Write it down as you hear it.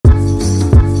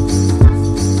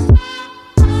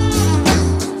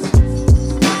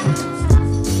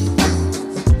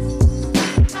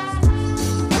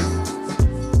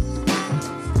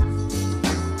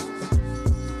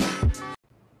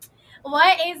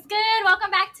What's good?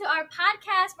 Welcome back to our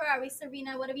podcast. Where are we,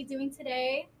 Serena? What are we doing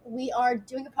today? We are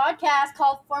doing a podcast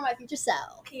called For My Future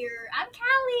Self. Here, I'm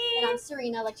Callie. And I'm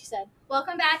Serena, like you said.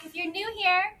 Welcome back. If you're new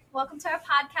here, welcome to our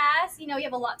podcast. You know, we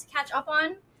have a lot to catch up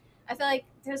on. I feel like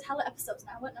there's hella episodes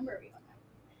now. What number are we on now?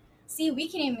 See, we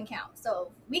can't even count.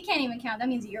 So if we can't even count. That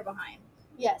means you're behind.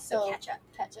 Yeah, So catch up.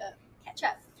 Catch up. Catch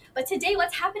up. But today,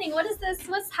 what's happening? What is this?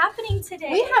 What's happening today?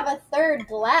 We have a third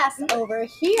glass over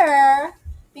here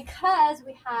because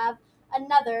we have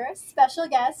another special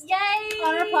guest Yay!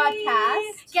 on our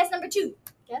podcast. Guest number 2.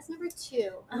 Guest number 2.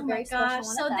 Oh my gosh.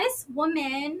 So this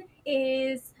woman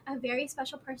is a very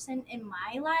special person in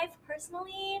my life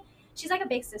personally. She's like a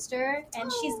big sister, and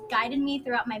she's guided me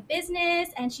throughout my business,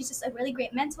 and she's just a really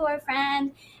great mentor,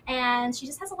 friend, and she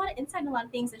just has a lot of insight on a lot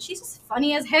of things, and she's just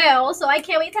funny as hell. So I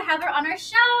can't wait to have her on our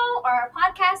show or our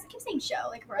podcast. I keep saying show,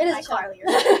 like we're like Carly or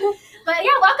something. But yeah,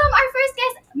 welcome our first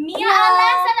guest, Mia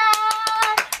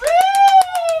Alansalon. Woo!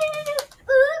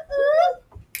 Ooh, ooh.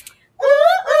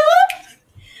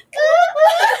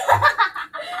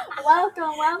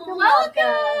 Welcome. Hello.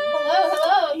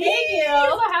 Thank you. I'm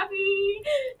so happy.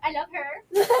 I love her.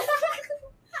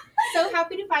 So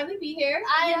happy to finally be here.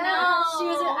 I know. She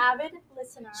was an avid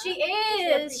listener. She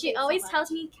appreciate is. She it so always much.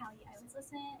 tells me, Callie, I always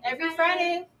listen. Every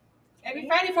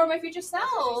Friday for my future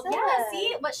self. Yeah,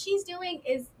 see, what she's doing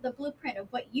is the blueprint of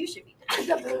what you should be doing.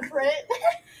 the blueprint.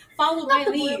 Follow my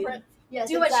lead. Yes,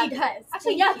 Do what she does.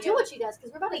 Actually, Thank yeah, you. do what she does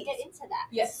because we're about to get into that.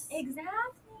 Yes. Exactly.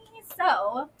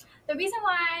 So, the reason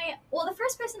why, the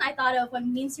first person I thought of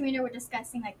when me and Serena were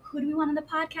discussing, like, who do we want on the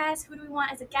podcast? Who do we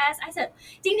want as a guest? I said,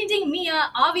 ding, ding, ding, Mia,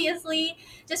 obviously,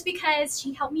 just because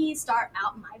she helped me start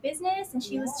out my business, and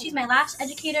she's my lash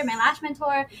educator, my lash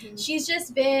mentor. Mm-hmm. She's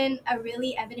just been a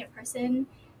really evident person,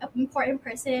 an important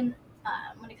person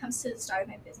when it comes to the start of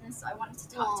my business, so I wanted to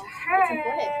talk to her. That's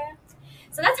important.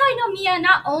 So that's how I know Mia.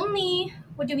 Not only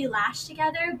do we lash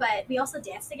together, but we also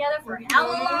dance together for how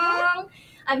long?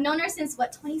 I've known her since,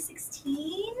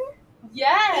 2016?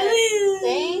 Yes.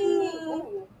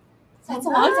 Ooh. That's a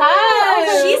long time.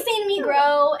 She's seen me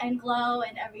grow and glow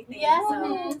and everything. Yes, So I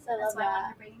love that's why I that.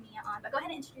 wanted to bring Mia on. But go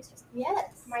ahead and introduce yourself.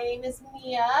 Yes. My name is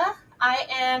Mia. I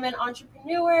am an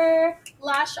entrepreneur,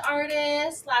 lash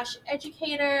artist, lash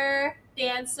educator,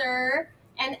 dancer,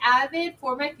 and avid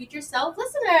For My Future Self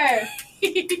listener.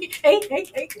 hey.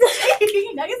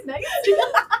 Nice.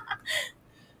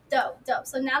 Dope.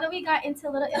 So now that we got into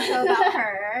a little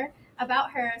intro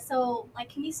about her, so like,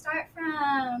 can we start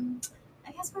from?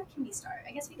 I guess where can we start?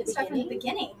 I guess we can start from the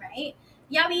beginning, right?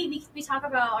 Yeah, we talk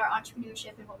about our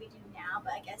entrepreneurship and what we do now,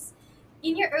 but I guess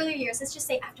in your earlier years, let's just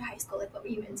say after high school, like what were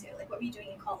you into? Like what were you doing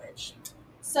in college?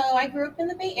 So I grew up in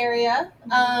the Bay Area,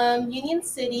 Union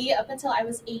City, up until I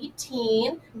was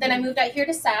 18. Then I moved out here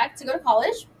to Sac to go to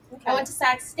college. Okay. I went to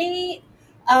Sac State,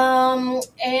 and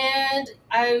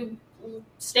I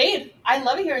stayed. I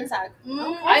love it here in Sac.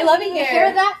 I love it You here.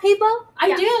 hear that, people?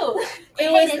 I do.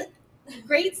 It was Hated. a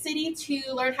great city to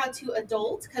learn how to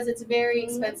adult because it's very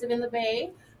expensive in the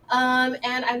Bay.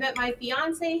 And I met my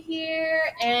fiance here,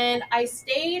 and I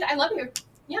stayed. I love it here.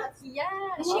 Yeah. Yeah,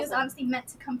 she was honestly meant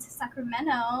to come to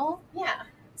Sacramento. Yeah.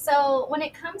 So when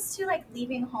it comes to like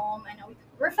leaving home, I know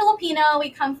we're Filipino.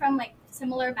 We come from like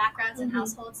similar backgrounds and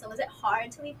households. So was it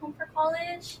hard to leave home for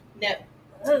college? No.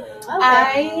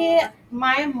 Okay.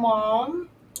 My mom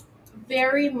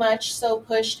very much so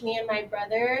pushed me and my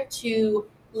brother to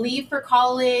leave for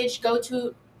college, go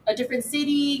to a different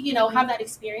city, have that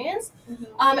experience.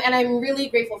 And I'm really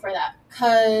grateful for that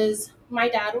because my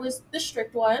dad was the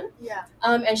strict one. Yeah.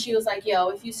 And she was like, yo,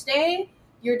 if you stay,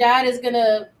 your dad is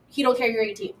he don't care you're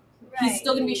 18. He's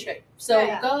still going to be strict.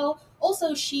 So go.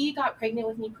 Also, she got pregnant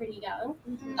with me pretty young.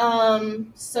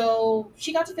 So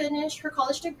she got to finish her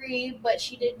college degree, but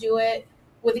she did do it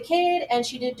with a kid, and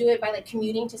she did do it by like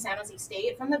commuting to San Jose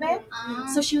State from the Bay.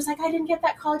 So she was like, I didn't get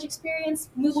that college experience.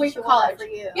 Move away for college. For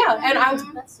you. Yeah,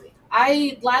 and That's sweet.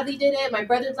 I gladly did it. My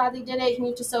brother gladly did it. He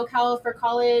moved to SoCal for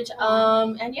college.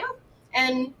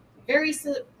 And very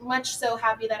much so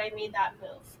happy that I made that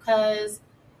move because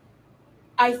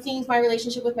I think my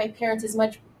relationship with my parents is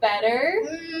much better.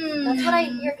 That's what I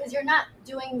hear because you're not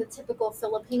doing the typical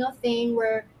Filipino thing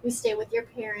where you stay with your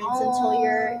parents until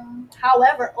you're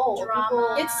however old.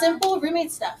 Drama. It's simple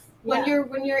roommate stuff. When Yeah.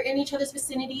 you're in each other's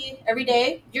vicinity every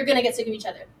day, you're gonna get sick of each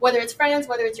other. Whether it's friends,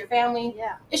 whether it's your family.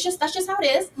 Yeah. That's just how it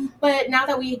is. But now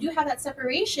that we do have that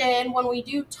separation, when we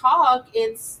do talk,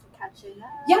 it's Catching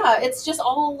up. it's just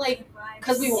all like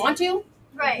because we want to.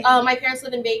 Right. My parents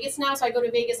live in Vegas now, so I go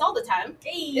to Vegas all the time.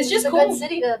 It's just a cool. good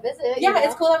city to visit. Yeah,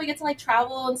 it's cool that we get to like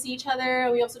travel and see each other,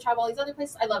 and we also travel all these other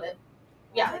places. I love it.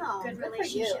 Yeah. Wow, Good good for you.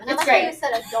 relationship. And I It's like great. how you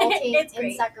said adulting It's in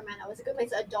great. Sacramento. It's a good place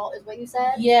to adult, is what you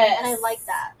said. Yes. And I like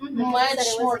that. Mhm. Because you said Much it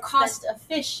was more cost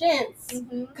efficient.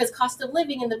 Mm-hmm. Because cost of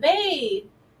living in the Bay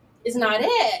is not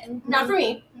it. Not for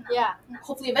me. Yeah.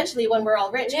 Hopefully, eventually, when we're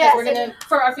all rich, because Yes, we're gonna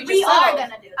for our future We self. are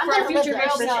gonna do that. I'm For our gonna live future there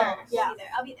rich for self. sure. Yeah.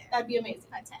 I'll be there. That'd be amazing.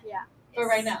 5'10". Yeah. But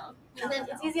right now, And then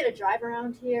it's easy to drive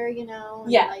around here, you know.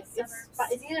 And Yeah. like Suburbs.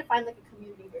 it's easy to find like a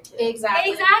community here too.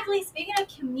 exactly. Exactly. Speaking of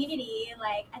community,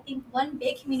 like I think one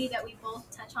big community that we both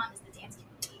touch on is the dance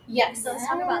community. Yes. So let's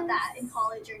talk about that in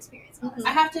college or experience. Mhm.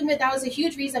 I have to admit that was a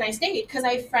huge reason I stayed because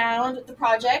I found the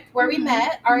project where we Mhm.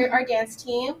 met our dance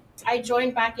team. I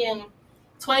joined back in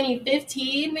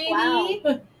 2015, maybe.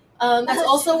 Wow. That's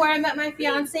also where I met my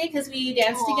fiance because we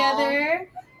danced Aw. together.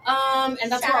 And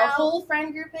that's Shout where our out. whole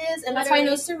friend group is, and that's why I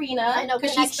know Serena I know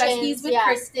because she's connections, besties with yeah.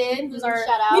 Kristen, who's our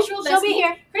Shout out. mutual bestie. She'll be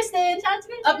here. Kristen, Shout out to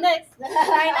me. up next.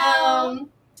 I know.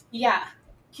 Yeah,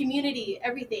 community,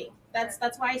 everything. That's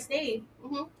why I stayed.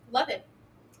 Love it.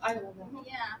 I love it.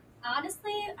 Yeah.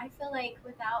 Honestly, I feel like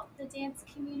without the dance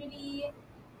community,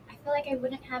 I feel like I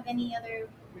wouldn't have any other.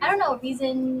 I don't know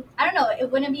reason. I don't know. It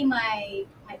wouldn't be my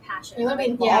passion. You want to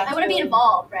be involved. Yeah. I wouldn't be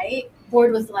involved, right?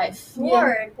 Bored with life.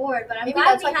 Bored. But I'm Maybe glad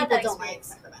that's we why had people that don't like experience.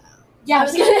 Sacramento. Yeah,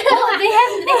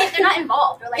 Well, they're not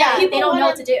involved, or like Yeah, they people don't know wanna-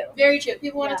 what to do. very true.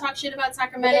 People want Yeah. to talk shit about But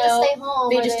Sacramento. they just stay home.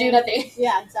 They or just do nothing.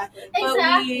 Yeah, exactly. But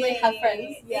we have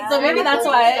friends. Yeah. So maybe that's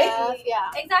why. Yeah.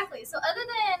 Exactly. So other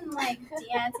than like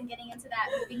dance and getting into that,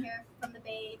 moving here from the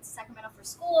Bay to Sacramento for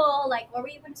school, like what were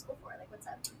you going to school for? Like what's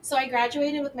up? So I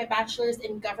graduated with my bachelor's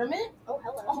in government. Oh,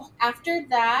 hello. After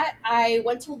that, I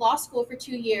went to law school for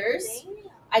 2 years. Damn.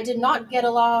 I did not get a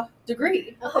law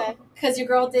degree Okay. because your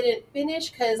girl didn't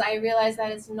finish because I realized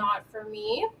that is not for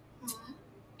me. Mhm.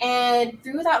 And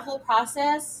through that whole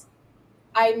process,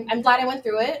 I'm glad I went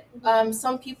through it.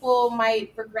 Some people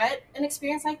might regret an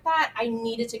experience like that. I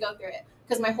needed to go through it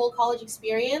because my whole college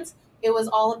experience, it was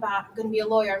all about I'm going to be a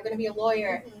lawyer. I'm going to be a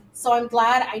lawyer. Mhm. So I'm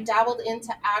glad I dabbled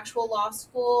into actual law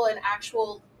school and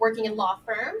actual working in law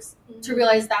firms to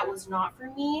realize that was not for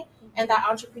me and that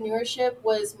entrepreneurship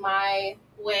was my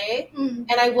way. Mm.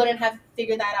 And I wouldn't have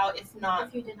figured that out if not.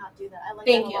 If you did not do that, I like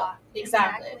Thank that you. a lot.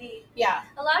 Exactly. Yeah.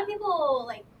 A lot of people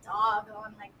like dog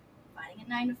on like finding a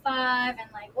 9 to 5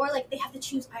 and like or like they have to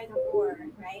choose either or,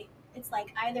 right? It's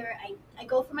like either I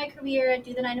go for my career,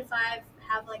 do the 9 to 5,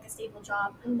 have like a stable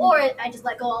job, or I just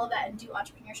let go all of that and do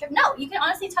entrepreneurship. No, you can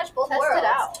honestly touch both Test worlds. it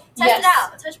out. Test it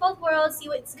out. Touch both worlds. See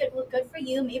what's good for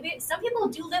you. Maybe some people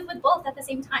do live with both at the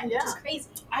same time, which is crazy.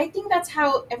 I think that's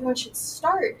how everyone should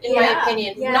start, in my Yeah.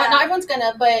 opinion. Yeah. Not everyone's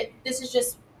gonna, but this is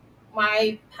just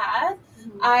my path.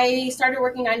 Mhm. I started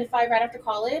working 9 to 5 right after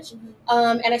college,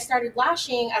 Mhm. and I started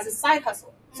lashing as a side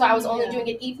hustle. So I was only Yeah. doing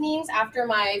it evenings after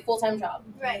my full-time job.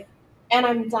 Right. And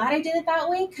I'm glad I did it that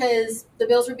way because the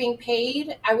bills were being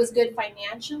paid. I was good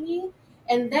financially.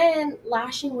 And then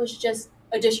lashing was just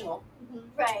additional.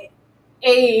 Right.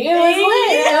 Hey, it was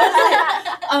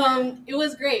lit. It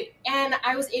was great. And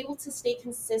I was able to stay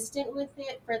consistent with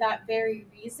it for that very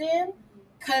reason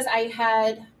because I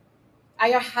had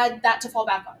that to fall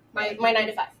back on, my 9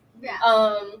 to 5.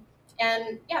 Yeah.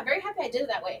 And yeah, very happy I did it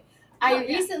that way. Oh, I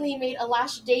yeah. recently made a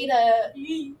lash data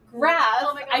graph.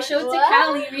 Oh my I gosh, showed it to what?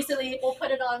 Callie recently. We'll put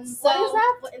it on. So- What is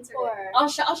that We'll insert it. for? I'll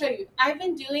show you. I've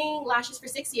been doing lashes for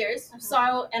 6 years,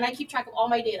 and I keep track of all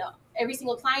my data, every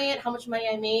single client, how much money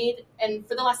I made, and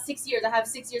for the last 6 years, I have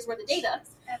 6 years worth of data.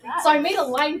 So I made a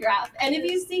line graph, and if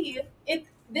you see it,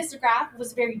 this graph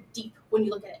was very deep when you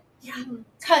look at it. Yeah.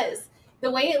 Because the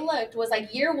way it looked was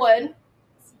like year 1,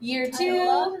 year 2, I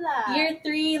love that. year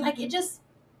 3, like it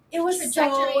was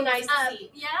Trajectory so nice up. to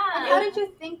see. Yeah. And how did you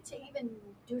think to even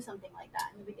do something like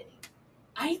that in the beginning?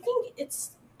 I think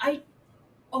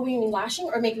oh, you mean lashing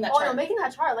or making that Oh chart? no, making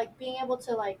that chart, like being able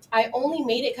to like. I only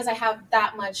made it because I have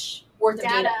that much worth of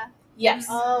data. Yes.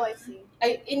 Oh, I see.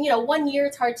 In 1 year,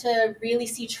 it's hard to really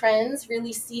see trends,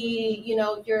 really see,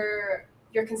 your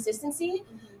consistency.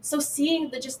 So seeing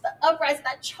the uprise of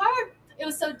that chart, it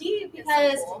was so deep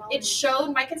because cool. it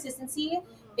showed my consistency.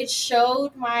 It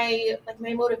showed my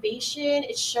motivation.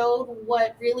 It showed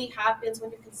what really happens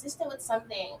when you're consistent with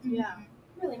something. Yeah.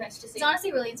 Really nice to see. It's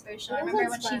honestly really inspirational. I It is remember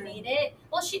when inspiring. she made it.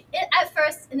 Well, at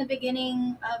first in the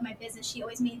beginning of my business, she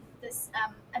always made this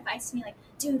advice to me, like,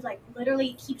 dude, like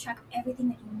literally keep track of everything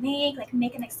that you make. Like,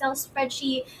 make an Excel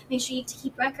spreadsheet. Make sure you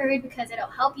keep record because it'll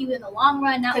help you in the long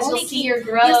run. Not Because only you'll see your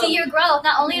growth. you'll see your growth.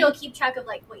 Not only it'll keep track of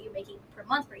like what you're making per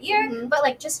month, per year, but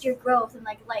like just your growth and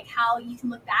like how you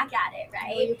can look back at it, You know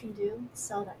what right? you can do?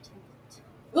 Sell that template.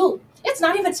 Ooh, it's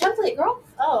not even a template, girl.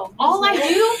 Oh. All I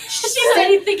do, She's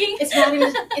already thinking. it's not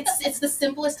even. It's the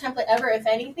simplest template ever. If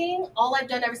anything, all I've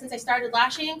done ever since I started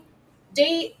lashing,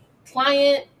 date,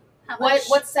 client, How much?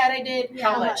 what set I did,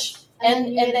 how much.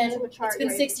 And then it's been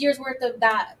 6 years worth of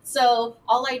that. So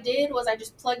all I did was I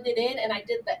just plugged it in and I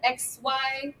did the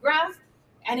XY graph,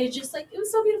 and it just like it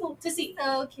was so beautiful to see.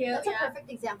 So cute. That's a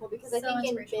perfect example because I So think in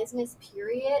inspirational. business,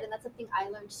 period, and that's the thing I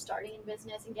learned starting in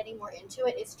business and getting more into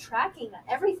it is tracking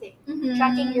everything. Mhm.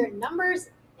 Tracking your numbers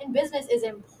in business is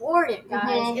important, guys.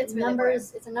 Mhm. It's really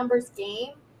numbers. It's a numbers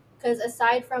game because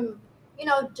aside from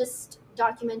just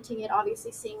documenting it,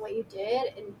 obviously seeing what you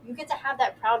did, and you get to have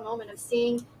that proud moment of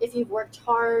seeing if you've worked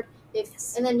hard.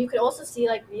 And then you could also see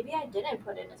like maybe I didn't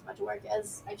put in as much work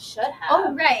as I should have.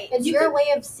 Oh, right. It's your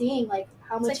way of seeing like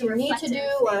how much like a you need to do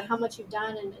reflective or thing. how much you've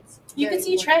done, and it's You very can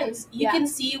see important. trends. You Yeah. can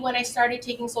see when I started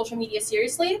taking social media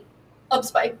seriously, up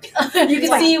spike. You can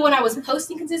Yeah. see when I was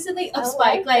posting consistently, up I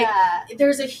spike. Like that.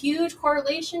 there's a huge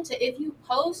correlation to if you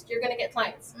post, you're gonna get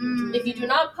clients. Mm. If you do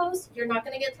not post, you're not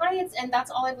gonna get clients, and that's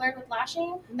all I've learned with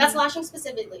lashing. That's lashing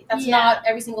specifically. That's Yeah. not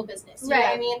every single business. You know what I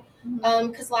Right.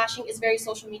 mean? Because lashing is very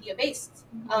social media based.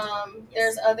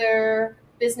 There's other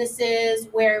businesses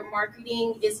where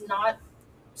marketing is not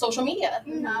social media.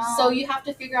 No. So you have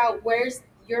to figure out where's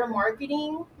your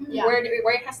marketing, Yeah. where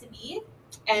it has to be,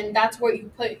 and that's where you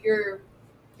put your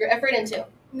effort into.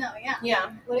 No, yeah.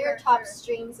 Yeah. What are your For top sure.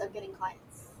 streams of getting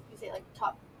clients? You say like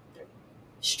top 3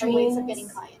 Streams ways of getting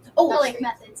clients. Oh, Not like streams.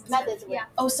 methods. And Methods. Stuff. Yeah.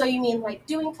 Oh, so you mean like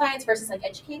doing clients versus like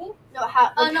educating? No,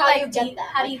 how? Oh, Like, no, how like, do you do get you- that?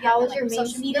 how do Like, you get how them? is your Like, main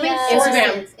social your media? main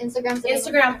Instagram. sources? Instagram's the main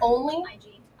Instagram only.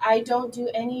 IG. I don't do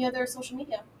any other social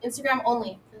media. Instagram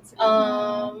only. one.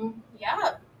 Instagram.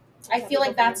 Yeah. I feel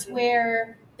like that's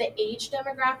where the age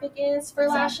demographic is for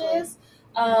Exactly. lashes.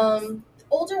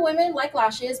 Older women like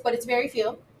lashes, but it's very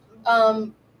few.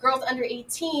 Girls under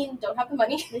 18 don't have the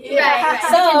money. Right.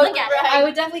 So, You can look at it. I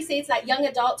would definitely say it's that young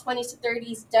adult 20s to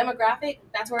 30s demographic.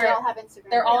 That's They where all have Instagram.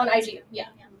 they're all on Yeah. IG. Yeah.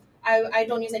 I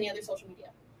don't use any other social media.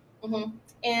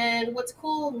 And what's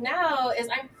cool now is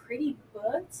I'm pretty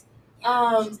booked.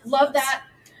 Love that.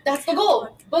 That's the goal.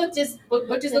 Booked is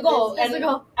the goal. That's the And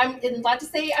goal. I'm allowed to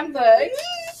say I'm booked.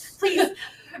 Please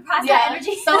pass Yeah. that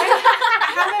energy. So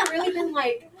I haven't really been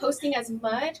like posting as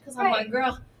much because I'm like,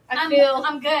 girl, I feel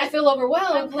I'm good.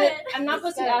 overwhelmed. I'm But good. I'm not It's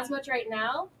posting good. as much right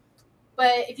now.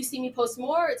 But if you see me post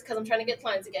more, it's because I'm trying to get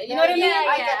clients again. You know what I mean? Yeah,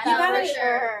 I get you that gotta- for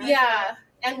sure. Yeah.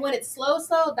 And when it's slow,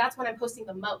 that's when I'm posting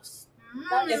the most.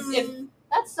 Mm.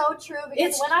 That's so true because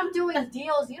It's- when I'm doing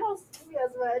deals, you don't see me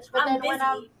as much. But I'm then when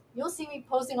busy. you'll see me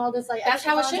posting all this like That's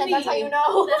extra how it should content, that's how be. you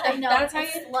know. I know. That's how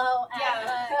it's you- slow.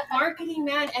 Yeah. And, Marketing,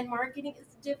 man, and marketing is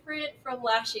different from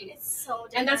lashing. it's so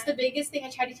different. And that's the biggest thing I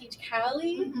try to teach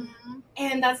Callie. Mhm.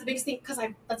 And that's the biggest thing, because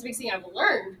that's the biggest thing I've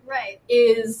learned, Right.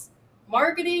 is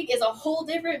marketing is a whole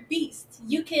different beast.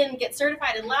 You can get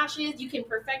certified in lashes, you can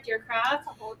perfect your craft.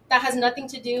 That has nothing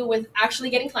to do with actually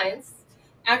getting clients,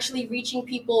 actually reaching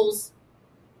people's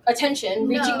attention,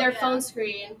 reaching their yeah. phone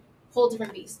screen. Whole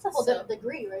different beast. It's a whole So, different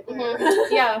degree right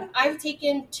there. yeah, I've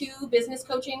taken 2 business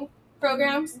coaching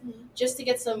programs just to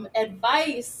get some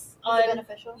advice Is it on.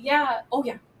 beneficial? Yeah. Oh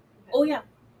yeah.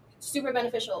 Super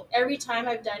beneficial. Every time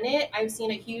I've done it, I've seen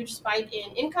a huge spike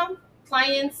in income,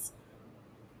 clients.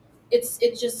 It's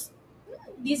just,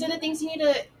 these are the things you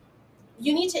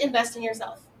need to invest in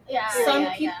yourself. Yeah. Some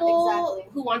yeah, people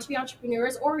exactly. who want to be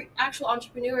entrepreneurs or actual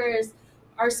entrepreneurs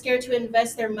are scared to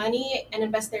invest their money and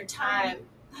invest their time.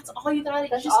 That's all you gotta.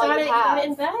 That's you just all you gotta have.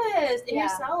 invest in Yeah.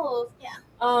 yourself.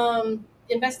 Yeah.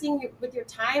 Investing with your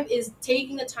time is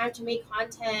taking the time to make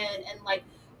content and like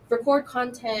record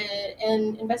content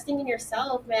and investing in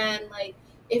yourself, man. Like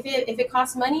if it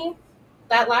costs money,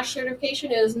 that lash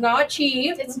certification is not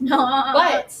cheap. It's not.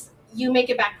 But you make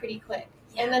it back pretty quick.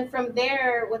 Yeah. And then from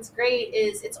there, what's great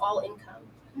is it's all income.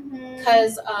 Mhm.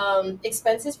 Because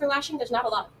expenses for lashing, there's not a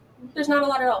lot. There's not a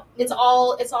lot at all.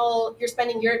 It's all you're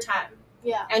spending your time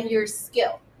Yeah. and your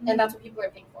skill, and that's what people are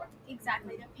paying for.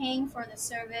 Exactly. They're paying for the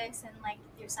service and like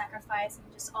your sacrifice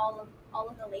and just all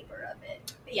of the labor of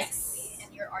it, basically, Yes.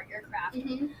 and your art, your craft,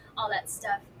 all that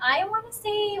stuff. I want to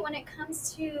say when it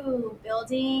comes to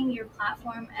building your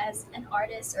platform as an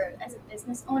artist or as a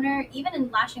business owner, even in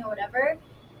lashing or whatever,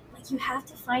 like you have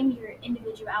to find your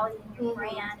individuality and your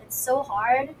brand. It's so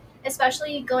hard,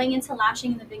 especially going into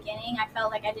lashing in the beginning. I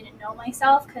felt like I didn't know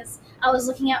myself because I was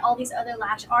looking at all these other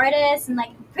lash artists and like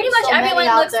pretty much So many everyone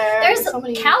out looks. there. There's so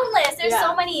many. countless. There's Yeah.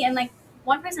 so many, and like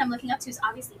one person I'm looking up to is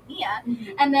obviously Mia.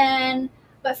 And then,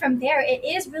 but from there, it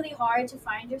is really hard to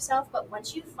find yourself. But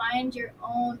once you find your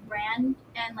own brand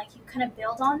and like you kind of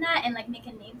build on that and like make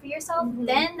a name for yourself, myself,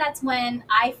 then that's when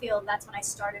I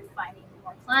started finding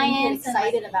more clients. You get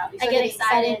excited about it. I get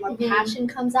excited. More passion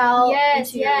comes out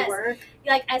into your work.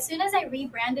 Like as soon as I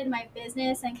rebranded my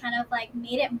business and kind of like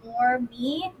made it more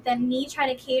me, then me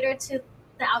try to cater to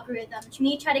the algorithm,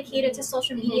 me try to cater to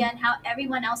social media and how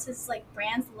everyone else's like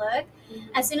brands look.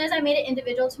 As soon as I made it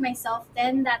individual to myself,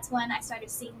 then that's when I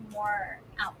started seeing more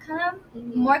outcome,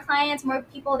 more clients, more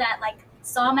people that like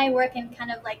saw my work and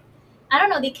kind of like, I don't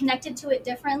know, they connected to it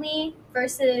differently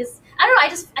versus, I don't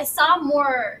know, I saw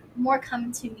more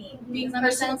come to me. Being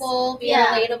personable, being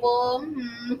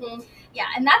relatable. Yeah,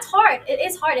 and that's hard. It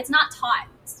is hard. It's not taught.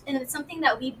 And it's something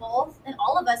that we both and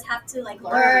all of us have to like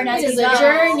learn as we go. It's a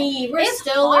journey. We're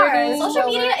still learning. Social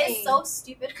media is so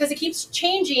stupid because it keeps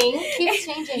changing.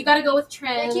 You got to go with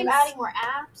trends. They keep adding more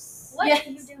apps. What are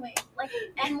you doing? Like,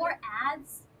 and more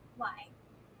ads? Why?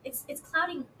 It's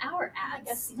clouding our ads.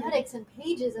 Like aesthetics and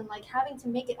pages and like having to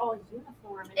make it all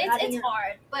uniform. And it's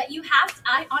hard, but you have to.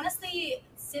 I honestly,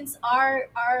 since our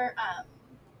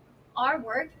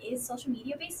work is social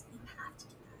media based, you have to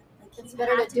do that. Like, it's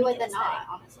better to do it than not,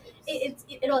 honestly.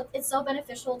 It's so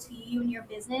beneficial to you and your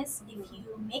business if you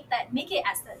make it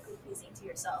aesthetically pleasing to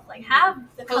yourself. Like have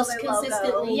the post color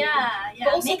consistently. Logo. Yeah.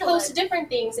 But also post different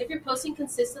things. If you're posting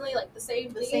consistently, like the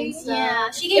same stuff. Yeah,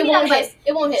 she gave me that advice.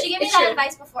 It won't hit. She gave me that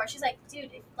advice before. She's like,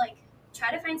 dude,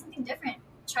 try to find something different.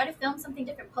 Try to film something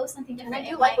different, post something different. And I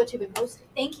do like what you've been posting.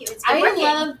 Thank you. It's I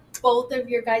love both of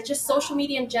your guys, just social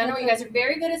media in general. You guys are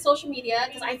very good at social media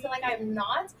because I feel like I'm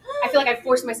not. I feel like I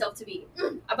force myself to be,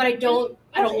 but I don't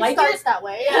like it. Starts that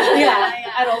way.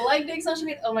 Yeah. I don't like doing social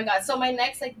media. Oh my god. So my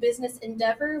next like business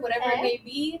endeavor, whatever it may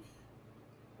be,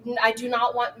 I do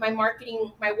not want my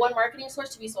one marketing source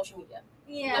to be social media.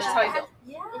 Yeah. That's just how I feel.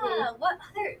 Yeah.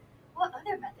 What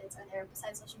other methods are there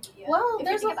besides social media? Well,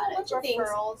 there's a whole bunch of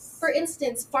things. For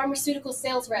instance, pharmaceutical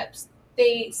sales reps,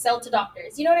 they sell to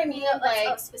doctors. You know what I mean?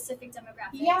 Like specific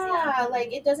demographics. Yeah,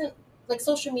 like it doesn't, like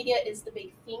social media is the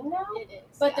big thing now. It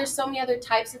is. But there's so many other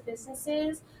types of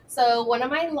businesses. So one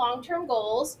of my long-term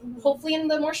goals, hopefully in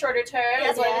the more shorter term,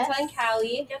 is what I've been telling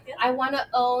Callie. I want to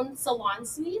own salon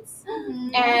suites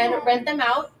and rent them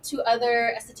out to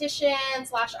other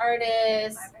estheticians, lash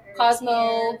artists,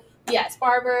 Cosmo. Yes,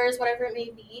 barbers, whatever it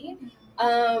may be.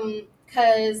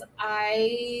 Because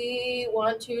I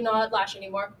want to not lash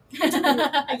anymore.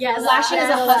 Yes, lashing is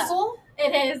a hustle.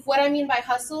 It is. What I mean by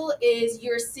hustle is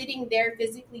you're sitting there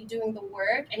physically doing the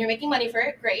work and you're making money for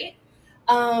it. Great.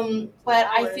 But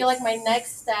I feel like my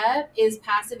next step is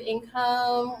passive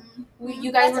income.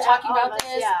 You guys were talking about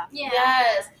this. Yeah.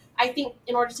 Yes. I think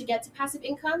in order to get to passive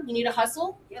income, you need a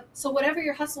hustle. Yep. So whatever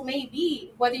your hustle may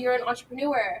be, whether you're an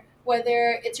entrepreneur,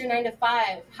 whether it's your 9 to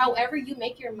 5, however you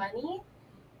make your money,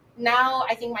 now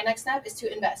I think my next step is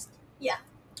to invest. Yeah,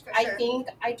 for sure. I think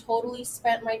I totally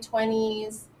spent my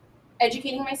 20s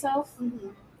educating myself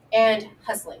and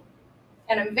hustling.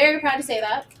 And I'm very proud to say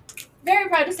that. Very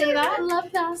proud to say that. I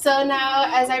love that. So now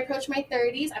as I approach my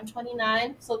 30s, I'm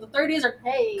 29, so the 30s are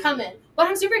coming. But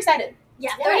I'm super excited.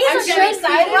 Yeah, 30s I'm are super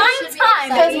excited. Prime time.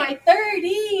 Because my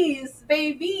 30s,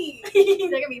 baby.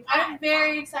 They're gonna be I'm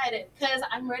very excited because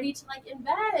I'm ready to like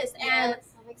invest and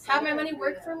have my money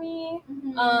work for me.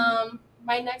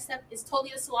 My next step is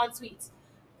totally the salon suites.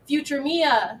 Future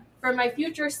Mia for my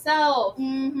future self.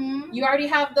 You already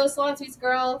have those salon suites,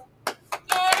 girl.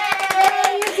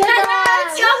 Yay!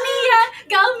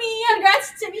 Go Mia!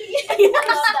 Congrats to me. I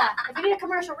love that. If you need a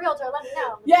commercial realtor, let me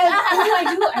know. Yes,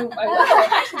 I do. I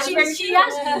will. She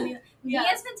actually.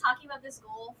 Mia's been talking about this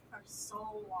goal for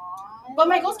so long. But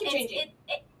my goals keep changing.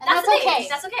 That's okay.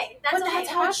 That's okay. That's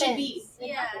how it should be.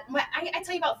 Yeah. I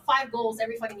tell you about 5 goals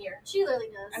every fucking year. She literally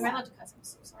does. Am I allowed to cuss? I'm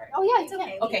so sorry. Oh yeah, it's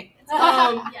okay. Okay.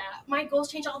 Yeah. My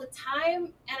goals change all the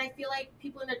time, and I feel like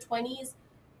people in their 20s,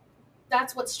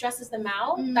 that's what stresses them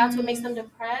out. That's what makes them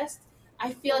depressed.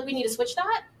 I feel like we need to switch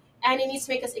that, and it needs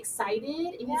to make us excited.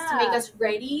 It needs to make us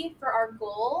ready for our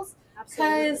goals,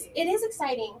 because it is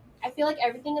exciting. I feel like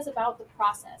everything is about the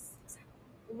process.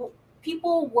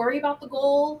 People worry about the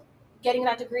goal, getting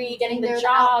that degree, getting the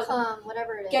job, outcome,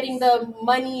 whatever it is, getting the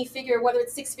money figure, whether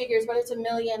it's 6 figures, whether it's $1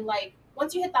 million. Like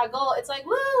once you hit that goal, it's like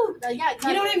woo. You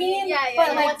know what I mean? Yeah.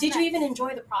 But like, did you even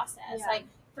enjoy the process? Like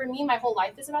for me, my whole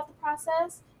life is about the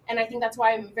process, and I think that's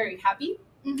why I'm very happy.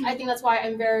 I think that's why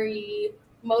I'm very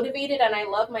motivated, and I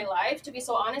love my life. To be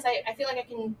so honest, I feel like I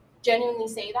can genuinely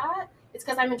say that. It's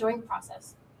because I'm enjoying the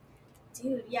process.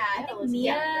 Dude, I think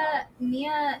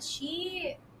Mia,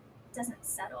 she doesn't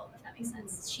settle, if that makes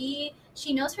sense. She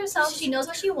knows herself, she knows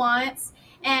what she wants,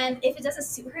 and if it doesn't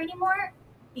suit her anymore,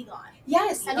 be gone.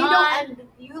 Yes. And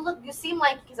you seem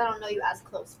like, because I don't know you as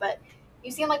close, but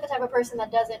you seem like the type of person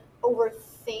that doesn't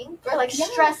overthink or like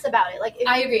stress about it. Like if,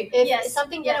 I agree. If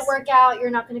something didn't work out, you're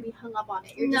not going to be hung up on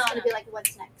it. You're just going to be like,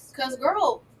 what's next? Because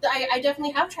girl, I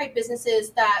definitely have tried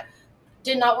businesses that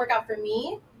did not work out for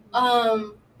me.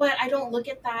 But I don't look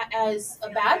at that as a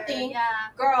bad thing. Yeah.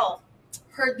 Girl,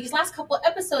 these last couple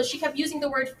episodes, she kept using the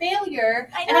word failure.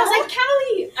 And I was like,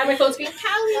 Callie. And my phone screen, Callie.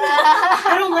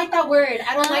 I don't like that word.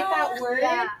 I don't like that word.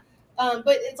 Yeah.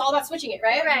 But it's all about switching it,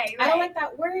 right? Right. I don't like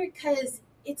that word because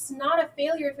it's not a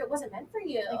failure if it wasn't meant for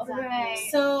you. Exactly. Right.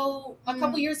 So a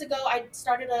couple years ago, I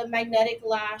started a magnetic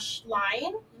lash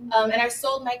line, and I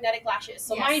sold magnetic lashes.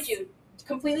 So mind you,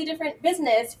 completely different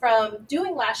business from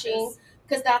doing lashing,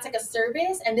 because that's like a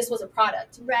service and this was a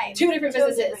product. Right. Two different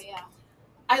businesses. Yeah.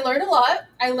 I learned a lot.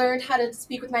 I learned how to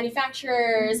speak with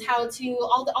manufacturers, how to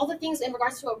all the things in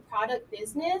regards to a product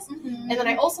business. And then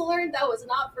I also learned that was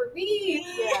not for me.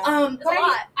 Yeah.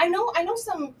 But I know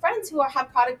some friends who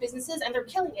have product businesses and they're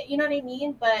killing it. You know what I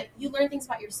mean? But you learn things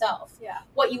about yourself. Yeah.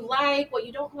 What you like, what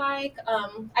you don't like.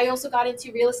 I also got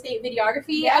into real estate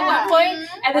videography at one point.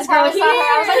 And this girl here,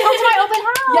 I was like, come to my open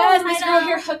house. yes, this girl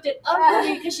here hooked it up for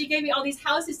me because she gave me all these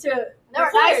houses to. They were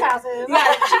nice houses.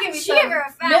 Yeah, she gave me She gave her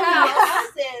a fat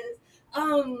houses.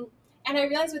 And I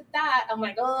realized with that, I'm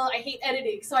like, oh, I hate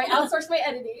editing. So I outsourced my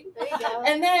editing. There you go.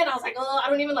 And then I was like, oh, I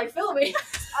don't even like filming. Okay,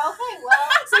 well.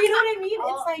 So you know what I mean?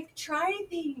 It's like, try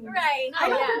things. Right. No, I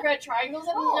don't regret trying those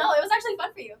at all. No, it was actually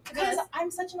fun for you. Because I'm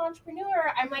such an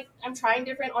entrepreneur. I'm trying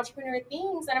different entrepreneur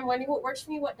things and I'm learning what works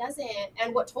for me, what doesn't.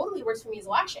 And what totally works for me is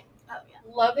lashing. Oh, yeah.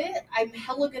 Love it. I'm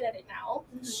hella good at it now.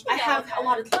 I have a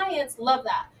lot of clients, love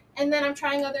that. And then I'm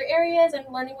trying other areas and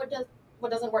learning what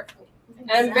doesn't work for me.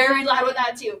 And I'm very glad with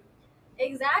that too.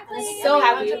 Exactly. So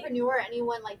happy. Entrepreneur,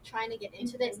 anyone like trying to get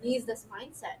into this needs this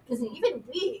mindset. Because even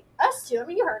us two, I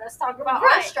mean, you heard us talk about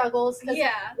our struggles. Because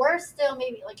we're still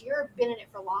maybe like you've been in it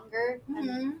for longer,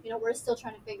 and you know we're still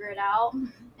trying to figure it out.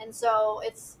 And so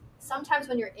it's sometimes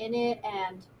when you're in it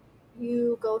and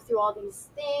you go through all these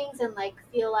things and like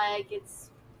feel like it's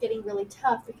getting really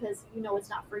tough because you know it's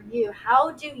not for you.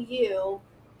 How do you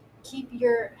keep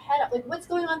your head up? Like what's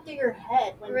going on through your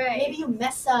head when maybe you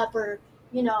mess up or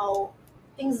you know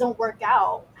things don't work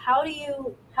out? How'd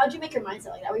you make your mindset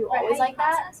like that? Were you always like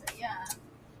that?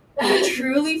 I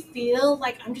truly feel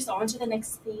like I'm just on to the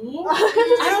next thing.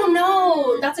 I don't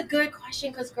know. That's a good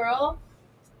question because girl,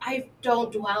 I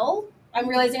don't dwell. I'm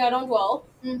realizing I don't dwell.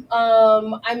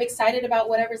 I'm excited about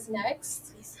whatever's next.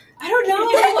 I don't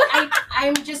know.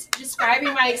 I'm just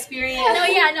describing my experience.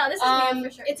 This is me for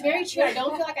sure. It's very true. I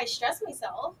don't feel like I stress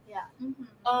myself. Yeah.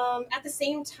 At the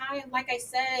same time, like I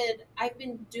said, I've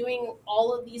been doing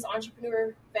all of these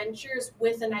entrepreneur ventures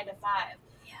with a 9 to 5.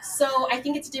 Yeah. So I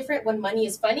think it's different when money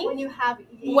is funny.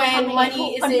 When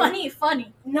money isn't. Money is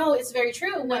funny. No, it's very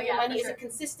true. When your money isn't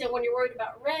consistent, when you're worried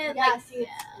about rent.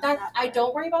 I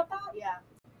don't worry about that. Yeah.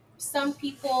 Some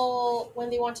people,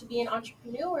 when they want to be an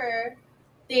entrepreneur,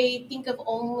 they think of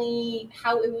only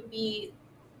how it would be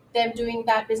them doing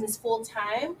that business full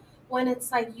time, when it's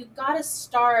like you gotta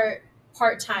start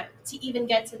part-time to even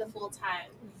get to the full-time.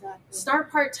 Exactly.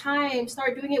 Start part-time,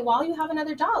 start doing it while you have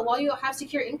another job, while you have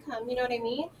secure income, you know what I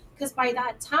mean? Because by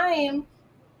that time,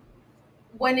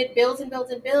 when it builds and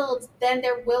builds and builds, then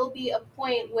there will be a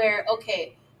point where,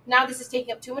 okay, now this is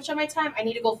taking up too much of my time, I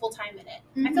need to go full-time in it.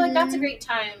 I feel like that's a great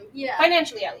time,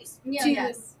 financially at least,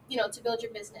 to build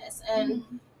your business. And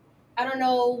I don't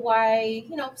know why,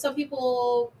 some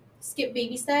people skip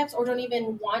baby steps or don't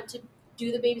even want to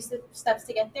do the baby steps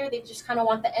to get there. They just kind of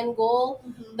want the end goal,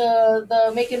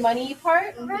 the making money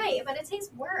part. Right, but it takes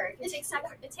work. It takes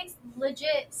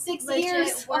legit 6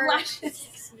 years work, of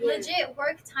lashes. legit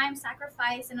work, time,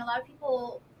 sacrifice, and a lot of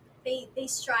people they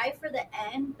strive for the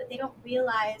end, but they don't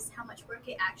realize how much work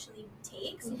it actually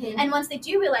takes. And once they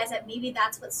do realize that, maybe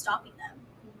that's what's stopping them.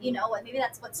 You know what? Maybe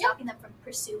that's what's stopping them from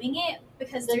pursuing it,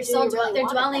 because they're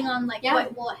dwelling on like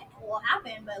what will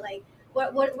happen, but like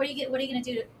what are you gonna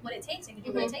do? What it takes? Are you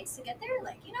gonna do what it takes to get there?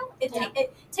 Like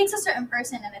it takes a certain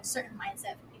person and a certain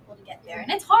mindset for people to get there,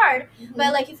 and it's hard.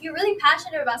 But like if you're really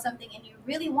passionate about something and you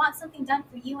really want something done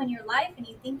for you in your life, and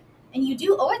you think and you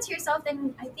do owe it to yourself,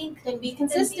 then I think then be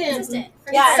consistent.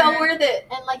 So worth it.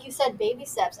 And like you said, baby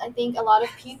steps. I think a lot of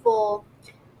people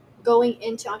going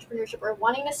into entrepreneurship or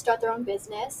wanting to start their own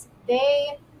business,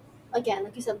 they, again,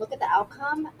 like you said, look at the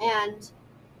outcome, and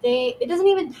it doesn't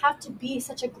even have to be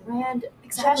such a grand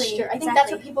gesture. I think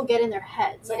that's what people get in their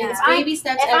heads. Like it's baby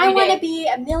steps. If I want to be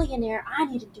a millionaire, I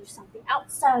need to do something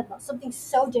outside of something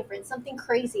so different, something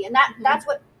crazy, and that's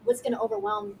what's going to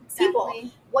overwhelm people.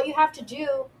 What you have to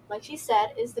do, like she said,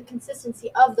 is the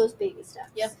consistency of those baby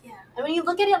steps. Yep. Yeah. And when you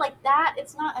look at it like that,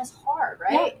 it's not as hard,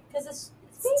 right? Because it's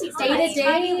day to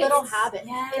day little habits.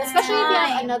 Yeah. Especially if you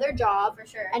have another job For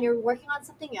sure. and you're working on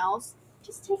something else,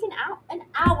 just take an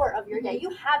hour of your day. You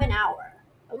have an hour.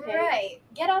 Okay. Right.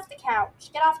 Get off the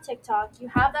couch. Get off TikTok. You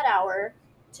have that hour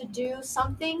to do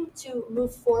something to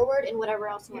move forward in whatever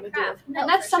else you want to do. No, and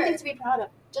that's for something sure. to be proud of.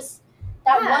 Just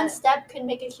that Yeah. one step can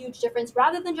make a huge difference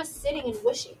rather than just sitting and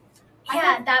wishing.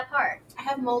 Yeah, that part. I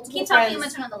have multiple Keep friends. talking. I'm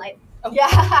gonna turn on the light. Oh.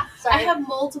 Yeah. Sorry. I have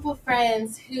multiple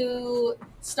friends who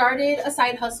started a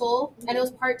side hustle and it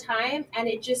was part-time and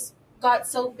it just got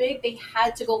so big they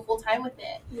had to go full-time with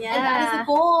it. Yeah. And that is the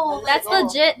goal. That's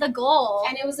legit the goal.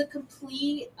 And it was a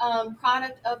complete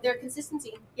product of their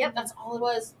consistency. Yep. That's all it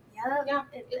was. Yep. Yeah,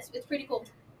 it's pretty cool.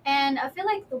 And I feel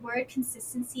like the word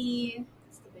consistency,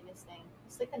 That's the biggest thing.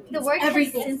 It's like the word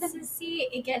everything. consistency,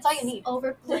 it gets all you need.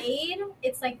 overplayed.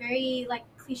 It's like very like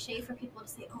cliche for people to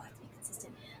say, "Oh, I have to be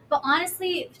consistent." But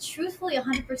honestly, truthfully,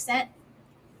 100%,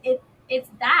 it's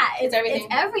that. It's everything. It's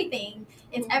everything.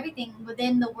 It's everything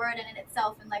within the word and in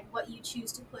itself, and like what you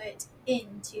choose to put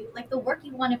into, like the work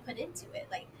you want to put into it.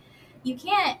 Like you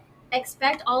can't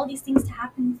expect all of these things to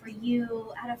happen for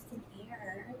you out of thin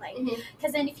air. Like,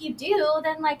 because then if you do,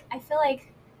 then like I feel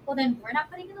like, well, then we're not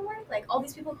putting in the work. Like all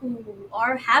these people who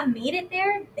have made it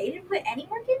there, they didn't put any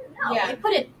work in. No, Yeah. they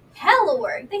put in hella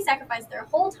work. They sacrificed their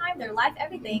whole time, their life,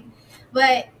 everything.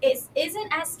 But it isn't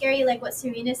as scary like what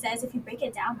Serena says if you break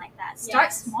it down like that. Start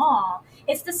Yes. small.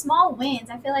 It's the small wins.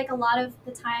 I feel like a lot of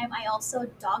the time I also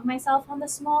dog myself on the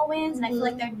small wins, and I feel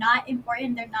like they're not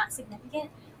important, they're not significant.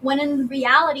 When in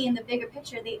reality, in the bigger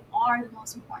picture, they are the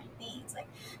most important things. Like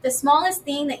the smallest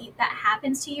thing that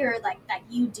happens to you, or like that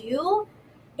you do,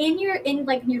 when you're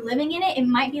living in it, it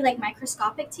might be like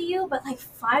microscopic to you, but like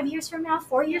 5 years from now,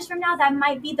 4 years from now, that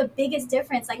might be the biggest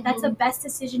difference. Like that's the best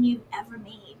decision you've ever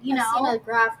made. You I've seen know? a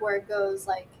graph where it goes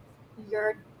like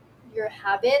your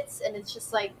habits, and it's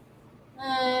just like,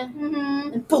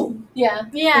 Mm-hmm. and boom, Yeah.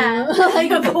 Yeah. like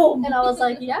boom, and I was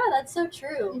like, yeah, that's so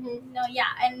true. No, yeah,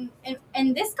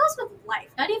 and this goes with life.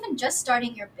 Not even just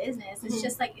starting your business. It's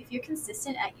just like if you're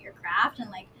consistent at your craft and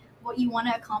like what you want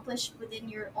to accomplish within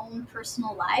your own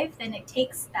personal life, then it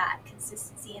takes that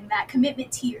consistency and that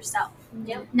commitment to yourself.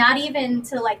 Yep. Not even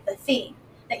to like the thing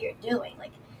that you're doing.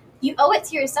 Like you owe it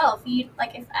to yourself. You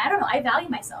like, if I don't know, I value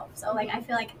myself, so like I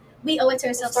feel like we owe it to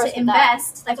ourselves starts to with that.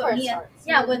 invest. Like That's what where it Mia, starts.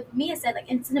 yeah, what Mia said, like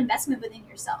it's an investment within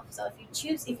yourself. So if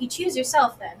you choose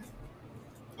yourself, then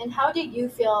And how do you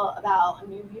feel about? I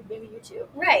mean, maybe you too.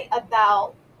 right.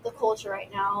 About the culture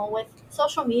right now with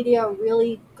social media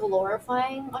really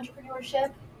glorifying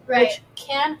entrepreneurship, which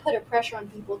can put a pressure on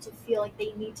people to feel like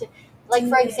they need to, like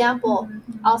for example,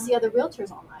 I'll see other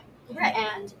realtors online, Right.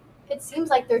 and it seems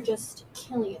like they're just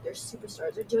killing it. They're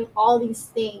superstars. They're doing all these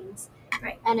things,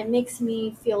 Right. and it makes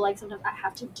me feel like sometimes I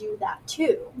have to do that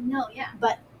too. No, yeah.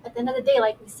 But at the end of the day,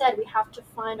 like we said, we have to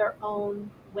find our own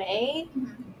way.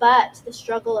 Mhm. But the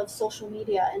struggle of social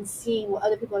media and seeing what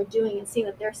other people are doing and seeing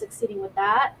that they're succeeding with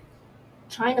that,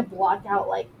 trying to block out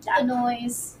like The that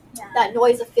noise. Yeah. that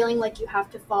noise of feeling like you have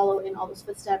to follow in all those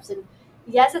footsteps. And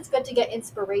yes, it's good to get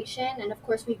inspiration, and of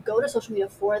course we go to social media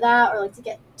for that, or like to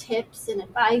get tips and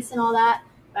advice and all that.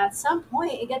 But at some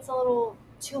point it gets a little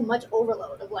too much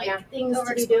overload of like things to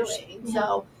be Overexposure. doing. Yeah.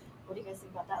 So what do you guys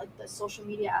think about that, like the social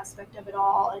media aspect of it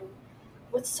all? And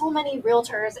with so many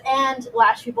realtors and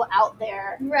lash people out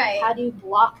there, Right. how do you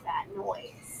block that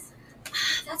noise?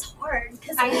 That's hard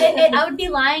because I would be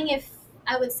lying if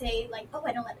I would say like, oh,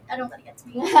 I don't let it get to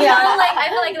me. You know, like I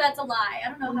feel like that's a lie. I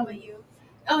don't know how about you.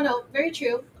 Oh no, very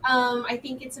true. I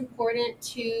think it's important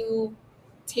to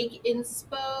take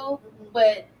inspo,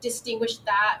 but distinguish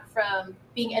that from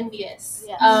being envious.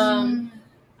 Yes.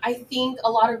 I think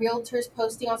a lot of realtors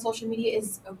posting on social media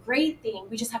is a great thing.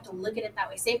 We just have to look at it that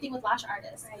way. Same thing with lash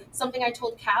artists. Right. Something I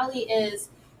told Callie is,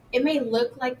 it may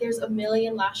look like there's a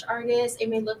million lash artists. It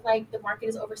may look like the market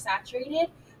is oversaturated.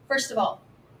 First of all,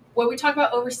 when we talk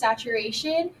about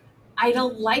oversaturation, I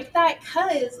don't like that,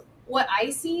 because what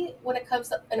I see when it comes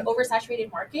to an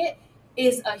oversaturated market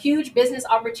is a huge business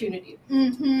opportunity.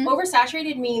 Mm-hmm.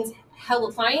 Oversaturated means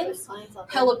hella clients, Clients out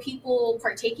there. hella people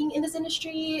partaking in this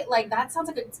industry. Like that sounds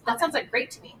like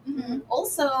great to me. Mm-hmm.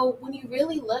 Also, when you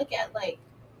really look at like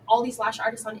all these lash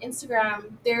artists on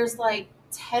Instagram, there's like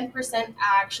 10%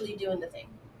 actually doing the thing.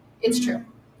 It's true.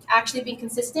 Actually being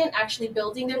consistent, actually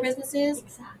building their businesses.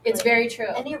 Exactly. It's very true.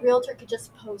 Any realtor could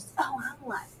just post, oh, I'm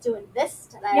like doing this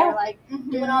today, Yeah. or like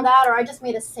doing all that, or I just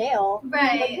made a sale.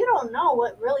 Right. But you don't know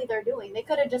what really they're doing. They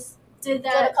could have just did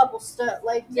a couple things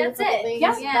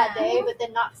that day, but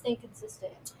then not staying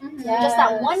consistent. Just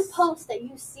that one post that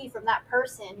you see from that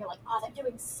person, you're like, oh, they're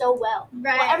doing so well.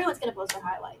 Right. Well, everyone's gonna post their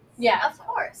highlights. Yeah, of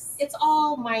course. It's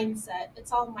all mindset.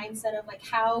 It's all mindset of like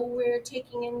how we're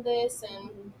taking in this,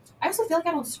 and I also feel like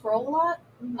I don't scroll a lot.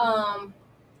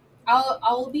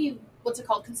 I'll be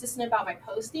consistent about my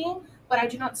posting, but I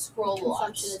do not scroll a lot.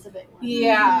 Consumption is a big one.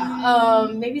 Yeah.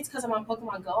 Maybe it's because I'm on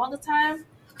Pokemon Go all the time.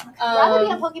 Rather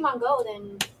be on Pokemon Go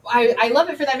than I love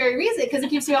it for that very reason, because it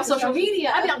keeps me off social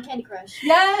media. I'd be on Candy Crush.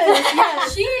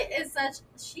 Yes.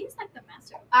 She's like the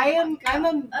master. I'm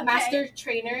a master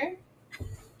trainer.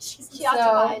 She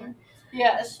occupied.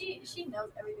 Yeah. She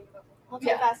knows everything about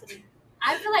Pokemon. Multifaceted.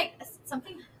 I feel like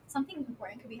something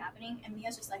important could be happening, and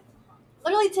Mia's just like,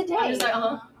 literally today. I'm just like,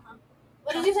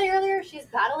 What did you say earlier? She's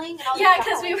battling? And I was yeah,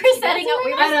 because we were setting up.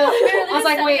 I was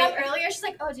like, wait. Up earlier. She's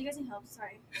like, oh, do you guys need help?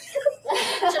 Sorry.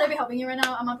 Should I be helping you right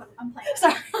now? I'm playing.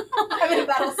 Sorry. I'm in a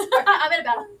battle. Sorry. I'm in a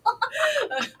battle.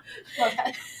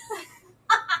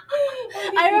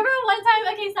 I remember one time,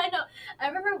 side note. I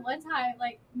remember one time,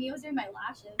 like, Mia was doing my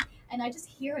lashes, and I just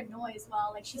hear a noise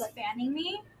while, like, she's fanning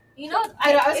me. You know?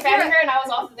 I was fanning her, and I was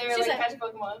off there, like, catching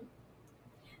Pokemon.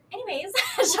 Anyways,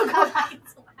 she'll go back to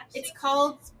lashing. It's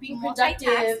called being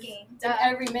productive in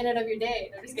every minute of your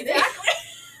day. No, just kidding. Exactly.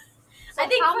 So I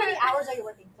think how many hours are you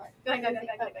working for? Go.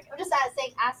 I'm just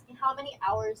asking how many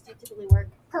hours do you typically work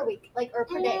per week, or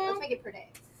per day? Let's make it per day.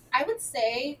 I would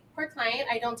say per client,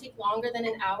 I don't take longer than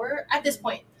an hour at this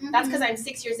point. That's because I'm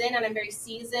 6 years in and I'm very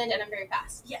seasoned and I'm very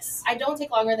fast. Yes. I don't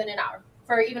take longer than an hour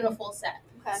for even a full set.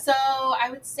 Okay. So I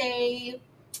would say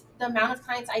the amount of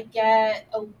clients I get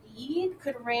a week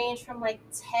could range from like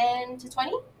 10 to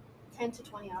 20. 10 to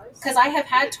 20 hours. Because I have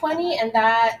had 20, and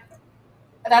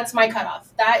that's my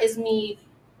cutoff. That is me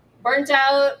burnt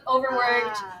out,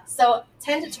 overworked. So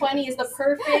 10 to 20 is the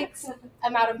perfect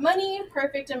amount of money,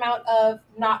 perfect amount of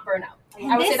not burnout.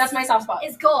 I would say that's my soft spot.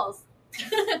 It's goals.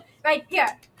 Right here.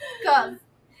 Goals.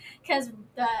 Because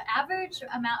the average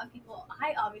amount of people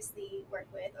I obviously work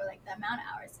with, or like the amount of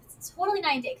hours, it's totally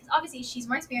night and day. Because obviously she's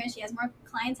more experienced, she has more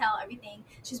clientele, everything.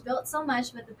 She's built so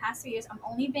much, but the past 3 years I've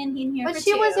only been in here for 2. But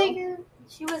she was in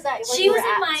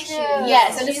my shoes.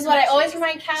 Yes, and this is what I always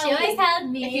remind Callie. She always had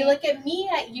me. If you look at me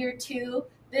at year 2,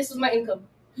 this was my income.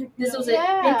 This was it.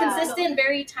 Inconsistent,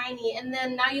 very tiny. And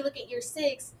then now you look at year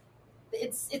 6,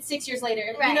 it's 6 years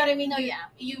later. Right. You know what I mean? No,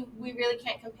 We really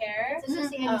can't compare. It's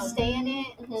just you stay in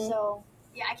it. So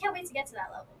yeah, I can't wait to get to that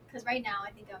level, because right now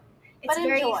I think it's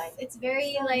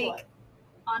very like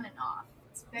on and off.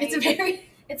 It's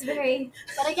very.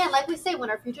 But again, like we say, when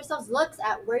our future selves looks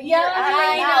at where you're at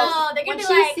I know. They're gonna when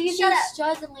be like, she sees you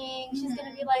struggling, she's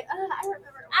gonna be like, oh, I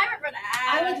remember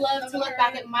that. I would love to look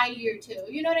back at my year 2.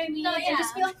 You know what I mean? No, And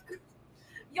just be like,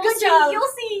 You'll job. You'll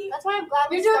see. That's why I'm glad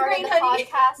we You're doing started great, the honey.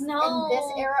 podcast in this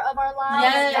era of our lives.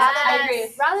 Yes, I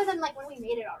agree. Rather than like when we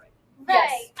made it already.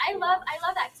 Right. I love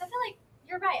that, because I feel like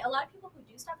you're right. A lot of people who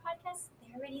do start podcasts,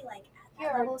 they're already like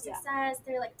at that level of success.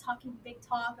 They're like talking big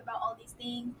talk about all these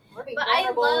things. We're being But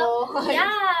vulnerable.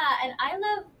 and I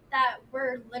love that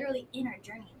we're literally in our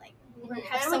journey. Like we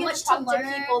have so much to learn.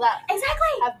 To people that exactly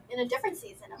have in a different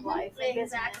season of life.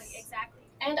 Exactly.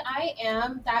 and I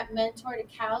am that mentor to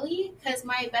Callie, because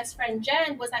my best friend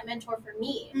Jen was that mentor for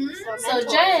me. So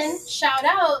Jen, shout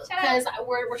out, because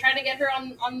we're trying to get her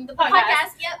on the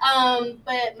podcast. Yep.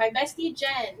 But my bestie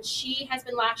Jen, she has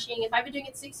been lashing. If I've been doing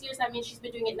it 6 years, that means she's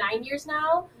been doing it 9 years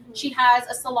now. She has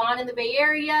a salon in the Bay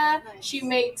Area. Nice. She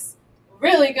makes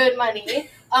really good money.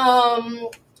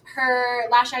 Her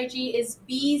lash IG is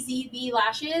BZB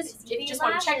Lashes. If you just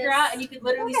want to check her out, and you could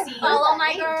literally see. Follow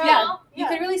my girl. Yeah, you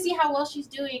could really see how well she's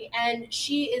doing, and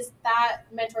she is that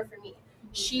mentor for me.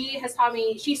 She has taught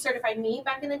me. She certified me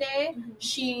back in the day.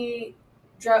 She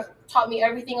taught me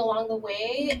everything along the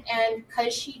way, and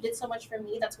because she did so much for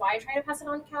me, that's why I try to pass it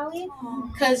on to Callie,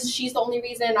 because she's the only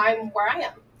reason I'm where I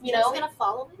am. You know, she's gonna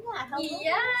follow me.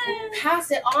 Yeah.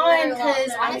 Pass it on,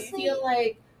 because I feel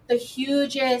like the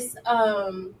hugest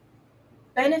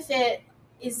benefit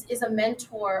is a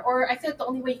mentor, or I feel like the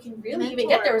only way you can really even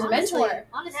get there is a mentor.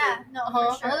 Honestly,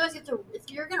 for sure. Otherwise,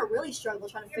 you're gonna really struggle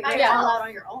trying to figure it all out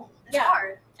on your own. It's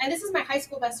hard. And this is my high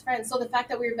school best friend, so the fact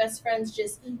that we were best friends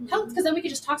just helped, because then we could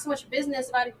just talk so much business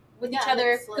about it with each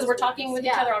other, because we're talking with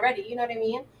each other already. You know what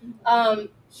I mean?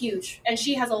 Huge, and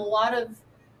she has a lot of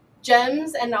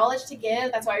gems and knowledge to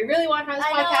give. That's why I really want her on this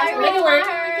podcast. We're making it work,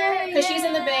 because she's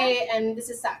in the Bay and this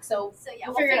is SAC. So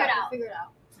we'll figure it out.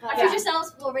 Our future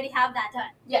selves will already have that done.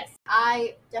 Yes.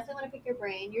 I definitely want to pick your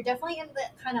brain. You're definitely in the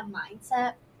kind of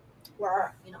mindset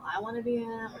where I want to be at,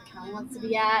 where Kelly wants to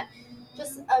be at.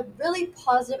 Just a really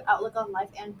positive outlook on life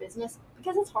and business,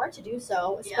 because it's hard to do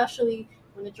so, especially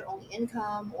when it's your only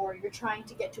income or you're trying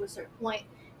to get to a certain point.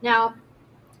 Now,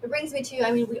 it brings me to,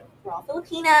 we're all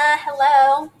Filipina.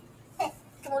 Hello.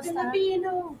 Kamusta?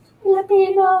 Filipino.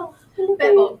 Bebo,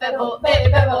 bebo, bebo,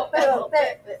 bebo,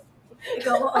 bebo.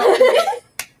 Go on.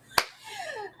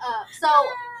 So,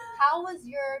 how was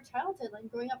your childhood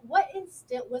like growing up? What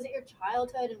was it your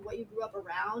childhood and what you grew up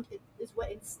around is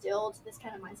what instilled this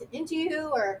kind of mindset into you,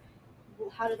 or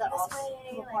how did that all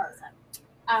come apart?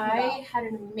 I had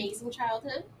an amazing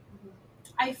childhood.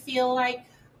 I feel like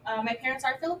my parents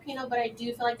are Filipino, but I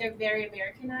do feel like they're very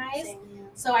Americanized. Same, yeah.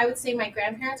 So I would say my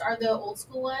grandparents are the old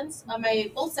school ones.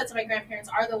 Both sets of my grandparents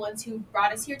are the ones who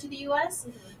brought us here to the U.S.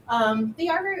 They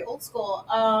are very old school,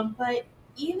 but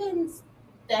even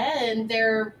then,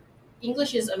 their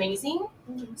English is amazing.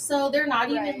 So they're not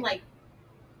even like,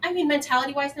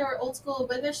 mentality-wise, they were old school,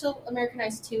 but they're still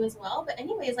Americanized too as well. But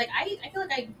anyways, like I feel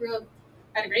like I grew up,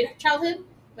 had a great childhood.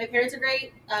 My parents are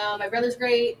great. My brother's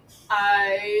great.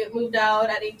 I moved out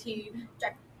at 18.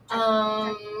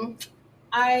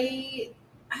 I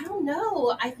don't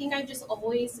know. I think I've just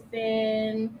always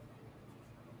been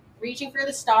reaching for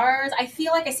the stars. I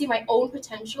feel like I see my own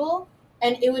potential,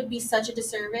 and it would be such a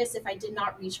disservice if I did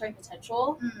not reach my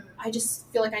potential. I just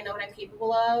feel like I know what I'm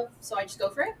capable of, so I just go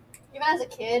for it. Even as a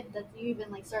kid, that you even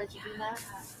started to do that?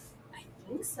 I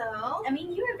think so.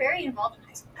 You were very involved in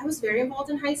high school. I was very involved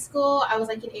in high school. I was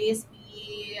like in ASB.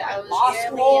 I was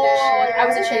cheerleader. I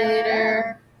was a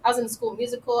cheerleader. I was in the school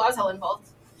musical. I was hella involved.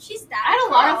 She's that. I had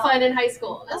a lot of fun in high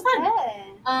school. It was fun.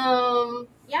 Okay.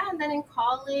 And then in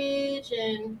college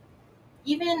and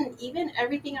even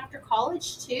everything after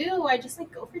college too, I just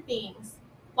go for things.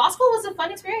 Law school was a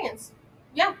fun experience.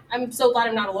 Yeah, I'm so glad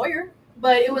I'm not a lawyer,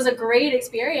 but it was a great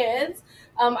experience.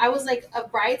 I was like a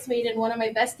bridesmaid in one of my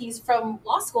besties from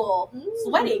law school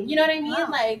wedding. You know what I mean?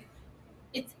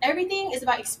 Wow. Everything is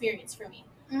about experience for me.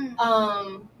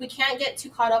 We can't get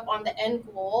too caught up on the end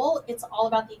goal. It's all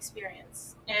about the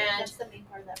experience, and that's the main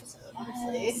part of the episode.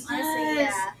 Honestly,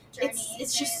 yeah.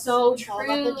 It's just so it's true. all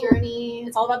about the journey.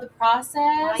 It's all about the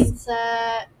process,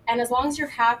 mindset, and as long as you're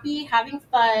happy, having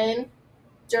fun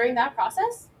during that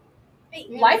process,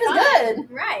 life is good,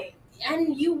 right?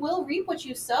 And you will reap what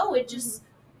you sow. It just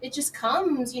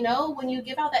comes, when you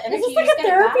give out that energy. Is this like you a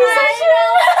therapy session?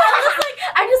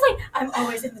 I'm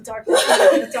always in the dark.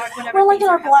 Whenever we're like in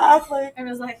our black. I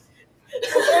was like,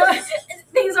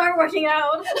 things aren't working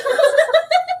out.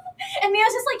 And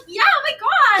Mia's just like, yeah, oh my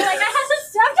god, I had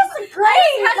this stuff just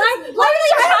great. My childhood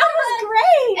was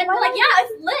great. And we're like, yeah,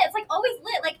 it's lit. It's always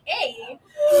lit.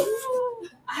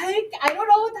 I don't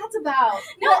know what that's about.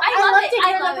 No, I love it.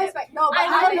 I love it. No,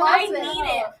 I need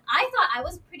it. I thought I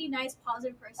was a pretty nice,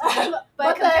 positive person,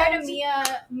 but compared to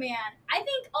Mia, man, I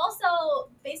think also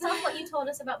based off what you told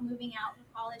us about moving out from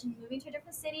college and moving to a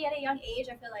different city at a young age,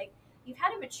 I feel like you've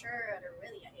had to mature at a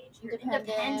really young age. You're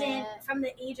independent from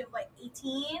the age of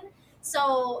 18.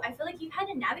 So I feel like you've had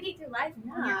to navigate through life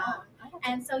on your own.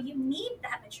 And so you need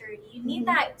that maturity. You need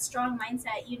that strong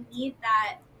mindset. You need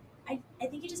that. I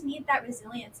think you just need that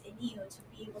resilience in you to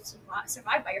be able to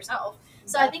survive by yourself.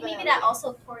 So I think maybe that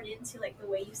also poured into the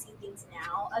way you see things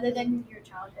now, other than your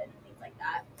childhood and things like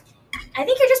that. I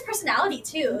think you're just personality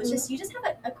too. It's just you just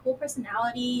have a cool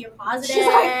personality. You're positive. She's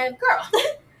like, girl.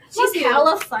 She's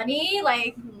hella funny.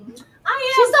 I am.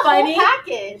 She's the funny. whole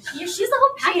package. She's the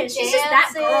whole package. She's just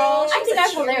that girl. I think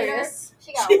that's hilarious.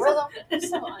 She got rhythm. I'm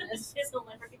so honest. She's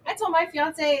hilarious. I told my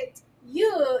fiance,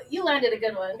 you landed a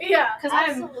good one. Yeah, because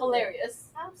I'm hilarious.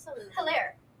 Absolutely.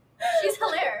 Hilarious. She's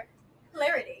hilarious.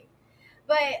 Hilarity.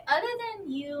 But other than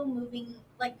you moving,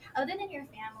 other than your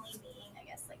family being, I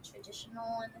guess,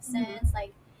 traditional in the sense,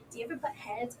 do you ever butt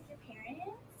heads with your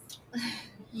parents?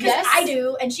 Yes, I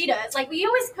do, and she does. We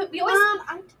always.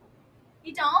 I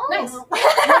You don't? Nice.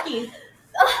 Lucky.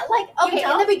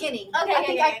 In the beginning. Okay, I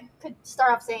think I could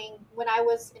start off saying when I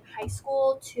was in high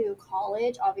school to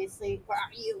college, obviously, where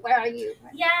are you?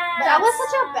 Yeah. But I was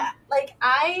such a bad,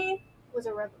 I was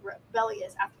a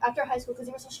rebellious after high school because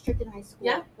they were so strict in high school.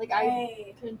 Yeah.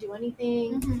 I couldn't do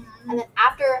anything. Mm-hmm. And then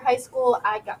after high school,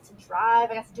 I got to drive.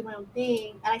 I got to do my own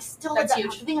thing. And I still That's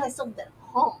lived huge. The thing is I still lived at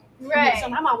home. Right. So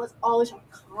my mom was always trying to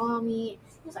call me.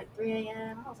 It was 3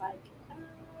 a.m. I was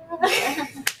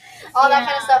all that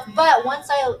kind of stuff. But once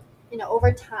I,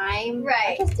 over time,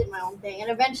 I just did my own thing. And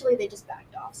eventually they just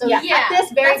backed off. So at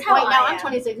this very point now, I'm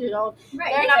 26 years old.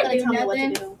 Right. They're not going to tell me what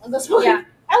to do at this point. Yeah.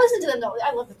 I listen to them though.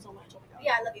 I love them so much. Oh my God.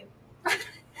 Yeah, I love you.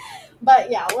 But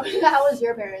yeah, how was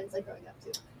your parents growing up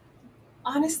too?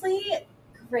 Honestly,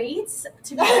 great.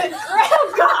 To be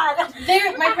Oh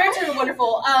God. my parents are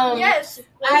wonderful. Yes.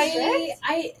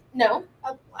 I no.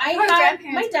 Oh, I Her had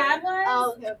grandparents my dad were.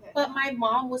 was, oh, okay. but my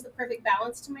mom was the perfect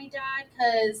balance to my dad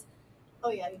because. Oh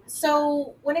yeah.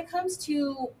 So when it comes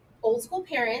to old school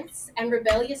parents and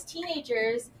rebellious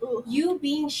teenagers, Ooh. you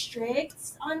being strict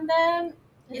on them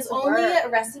is It's only work. a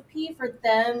recipe for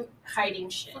them hiding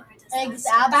shit.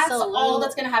 Exactly. That's all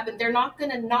that's gonna happen. They're not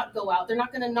gonna not go out. They're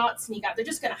not gonna not sneak out. They're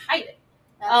just gonna hide it.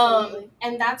 Absolutely.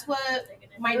 And that's what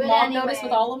my do it mom anyway. noticed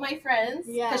with all of my friends.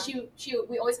 Yeah. Because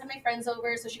we always had my friends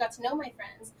over, so she got to know my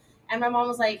friends. And my mom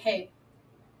was like, "Hey,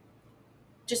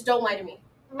 just don't lie to me.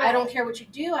 I don't care what you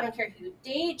do. I don't care who you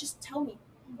date. Just tell me.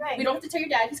 Right. We don't have to tell your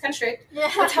dad. He's kind of strict.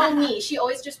 Yeah. But tell me." She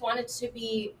always just wanted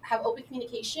to have open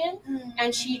communication,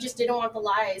 and she just didn't want the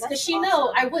lies because That's she awesome.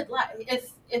 know I would lie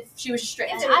if she was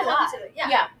strict. If And it I would come lie. to it, yeah.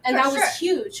 Yeah, and For that was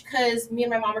sure. huge because me and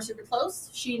my mom are super close.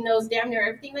 She knows damn near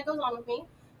everything that goes on with me.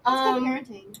 It's good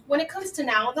parenting. When it comes to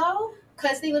now, though,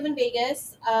 because they live in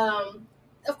Vegas,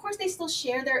 of course they still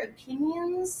share their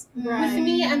opinions Right. with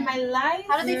me and my life.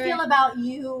 How do they feel about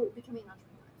you becoming an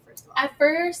entrepreneur? First of all. At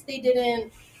first, they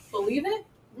didn't believe it.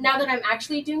 Now that I'm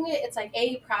actually doing it, it's like,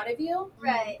 A, proud of you.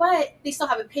 Right. But they still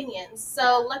have opinions.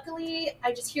 So luckily,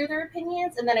 I just hear their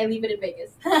opinions and then I leave it in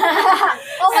Vegas.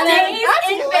 Oh, And then that's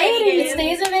in great. Vegas. It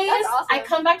stays in Vegas. That's awesome. I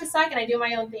come back to SAC and I do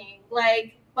my own thing.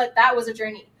 But that was a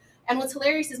journey. And what's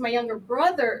hilarious is my younger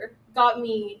brother got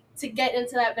me to get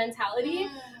into that mentality.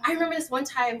 I remember this one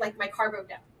time, like my car broke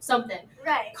down, something.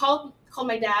 Right. Called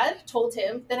my dad, told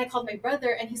him. Then I called my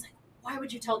brother, and he's like, "Why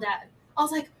would you tell dad?" I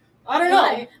was like, "I don't know.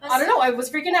 Right. I don't know. I was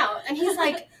freaking out." And he's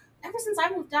like, "Ever since I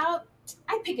moved out,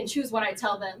 I pick and choose what I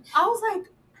tell them." I was like,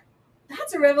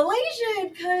 "That's a revelation,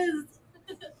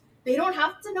 because they don't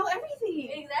have to know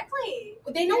everything. Exactly.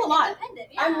 They know a lot. Independent,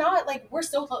 yeah. I'm not like we're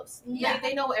so close. Yeah.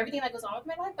 They know everything that goes on with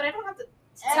my life, but I don't have to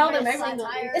tell them Every everything. single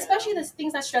detail. Especially the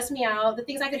things that stress me out, the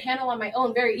things I could handle on my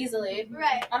own very easily.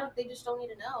 Right. They just don't need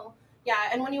to know. Yeah,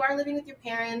 and when you are living with your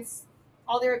parents,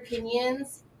 all their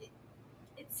opinions,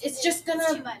 it's just gonna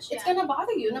too much, it's gonna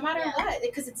bother you no matter Yeah. what,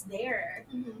 because it's there.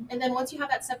 Mhm. And then once you have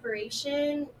that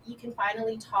separation, you can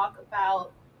finally talk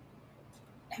about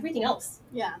everything else.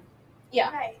 Yeah.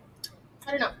 Yeah. Right.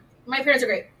 I don't know. My parents are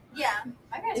great. Yeah.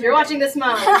 My parents If you're are watching this,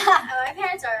 mom. great. Oh, my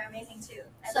parents are amazing too.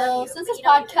 I So, love you, since but this you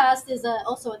know what you podcast is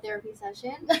also a therapy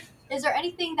session, is there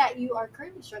anything that you are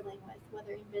currently struggling with,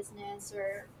 whether in business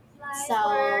or do. Life,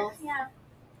 self? work, yeah.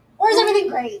 or is everything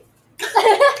great?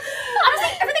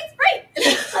 Honestly, everything's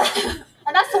great.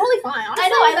 And that's totally fine. Honestly, I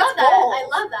know. I that's love that. goals.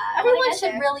 I love that. I wanna Everyone get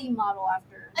should there. really model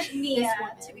after. Yeah,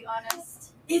 woman. to be honest.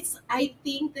 I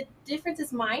think the difference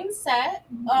is mindset.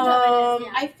 No, it is,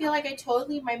 yeah. I feel like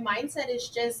my mindset is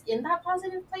just in that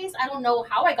positive place. I don't know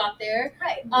how I got there.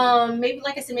 Right. Maybe,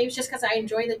 like I said, maybe it's just because I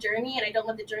enjoy the journey and I don't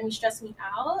let the journey stress me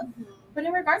out. Mhm. But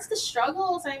in regards to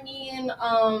struggles, I mean,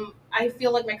 I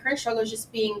feel like my current struggle is just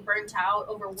being burnt out,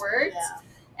 overworked. Yeah.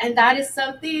 And that is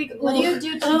something. What do you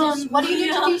do to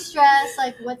de-stress?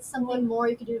 Like, what's something more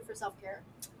you could do for self-care?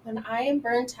 When I am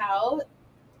burnt out,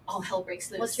 all hell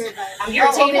breaks loose. What's your advice? I'm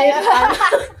irritated.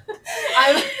 Oh,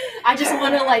 okay. I just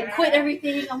want to like quit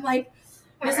everything. I'm like,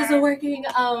 this isn't working.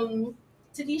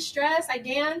 To de-stress, I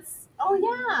dance. Oh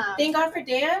yeah. Thank God for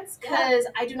dance, because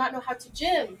I do not know how to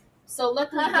gym. So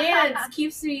luckily, dance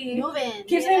keeps me moving.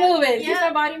 keeps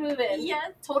my body moving. Yeah.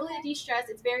 Totally de-stress.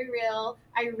 It's very real.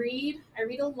 I read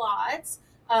a lot.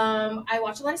 I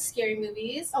watch a lot of scary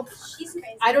movies. Oh, She's crazy.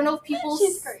 I don't know if people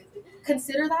she's crazy.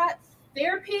 consider that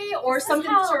therapy or This is something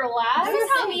how- to relax. This is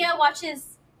how Mia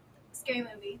watches a scary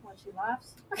movie. When she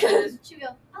laughs, She will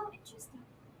go, oh, interesting.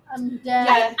 I'm dead. Yeah.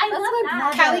 I That's love my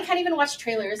that. brother. Callie can't even watch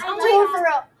trailers. I I'm know. like, Dude, for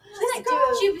real.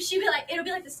 She's like, she'd be like, it'll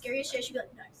be like the scariest shit. She'd be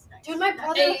like, nice, nice. Dude, my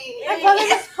brother, Hey. my brother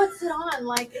just puts it on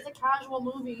like it's a casual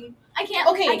movie. I can't.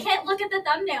 Okay. I can't look at the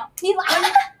thumbnail. He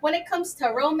when it comes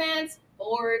to romance,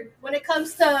 bored. When it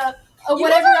comes to You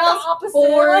whatever guys are the else, opposite.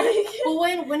 bored. Like-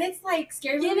 But when it's like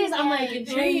scary Yin movies, and I'm like yang.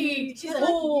 intrigued. She's like,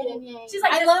 Ooh. yin and yang. She's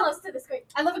like I this love- close to the screen.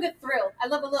 I love a good thrill. I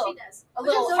love a little She does. What's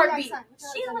your zodiac heartbeat. sign? What's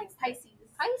your She zodiac likes Pisces.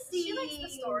 Pisces. She likes the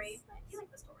story. Nice. You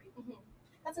like the story.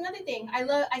 That's another thing.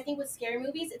 I think with scary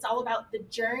movies, it's all about the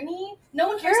journey. No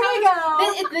one cares Here how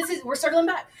we go. this is. We're circling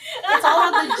back. It's all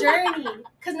about the journey,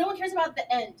 because no one cares about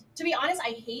the end. To be honest,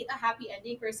 I hate a happy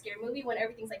ending for a scary movie when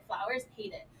everything's like flowers.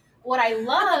 Hate it. What I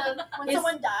love When is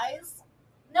someone dies,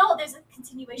 No, there's a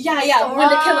continuation. yeah. When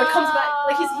the killer comes back,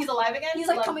 like he's alive again. he's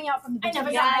like Love- coming out from the I never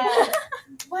beginning.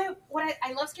 saw Yeah. What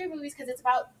I love scary movies because it's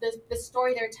about the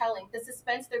story they're telling, the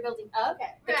suspense they're building up,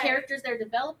 Okay. the Right. characters they're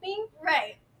developing,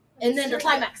 Right. and then the mystery-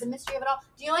 climax. The mystery of it all.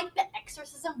 Do you like the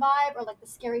exorcism vibe or like the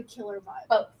scary killer vibe?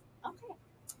 Both. Okay.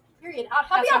 Period.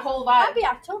 That's our whole vibe. Happy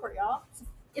October, y'all.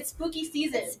 It's spooky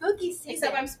season. It's spooky season.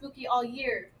 Except I'm spooky all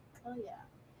year. Oh yeah.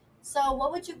 So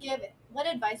what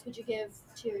advice would you give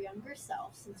to your younger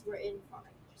self, since we're in for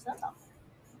yourself?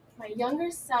 My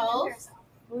younger self.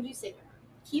 What would you say to her?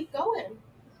 Keep going.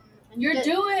 And You're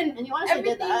doing and you honestly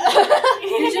everything. did that.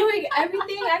 You're doing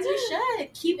everything as you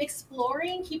should. Keep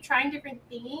exploring. Keep trying different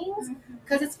things,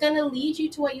 because it's gonna lead you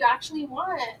to what you actually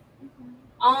want.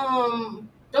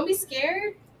 Don't be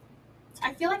scared.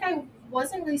 I feel like I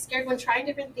wasn't really scared when trying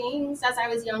different things as I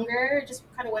was younger. Just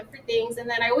kind of went for things, and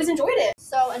then I always enjoyed it.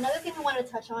 So another thing we want to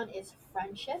touch on is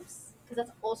friendships, because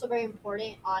that's also very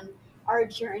important on our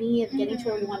journey of getting to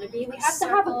where we want to be. We have to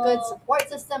have a good support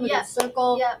system, a good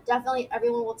circle. Definitely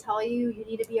everyone will tell you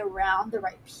need to be around the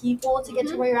right people to get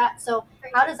to where you're at. So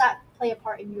how does that play a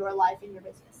part in your life and your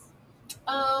business?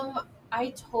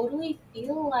 I totally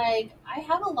feel like I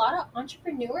have a lot of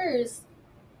entrepreneurs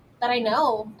that I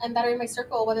know and that are in my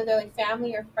circle, whether they're like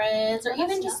family or friends, or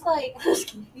even just like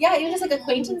even just like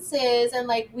acquaintances, and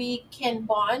like we can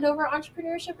bond over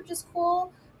entrepreneurship, which is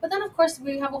cool. But then of course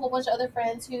we have a whole bunch of other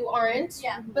friends who aren't.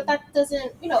 But that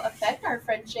doesn't, affect our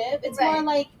friendship. It's more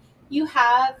like you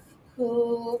have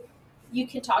who you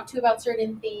can talk to about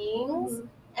certain things,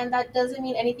 and that doesn't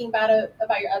mean anything bad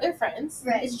about your other friends.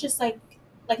 It's just like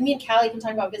me and Callie can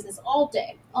talk about business all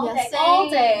day, all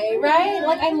day, right?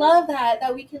 Like I love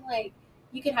that we can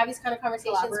you can have these kind of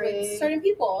conversations with certain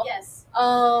people.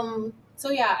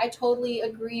 So yeah, I totally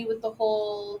agree with the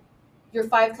whole your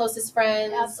 5 closest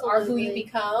friends are who you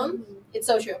become. It's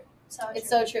so true. It's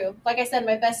so true. Like I said,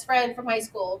 my best friend from high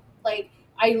school, like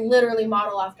I literally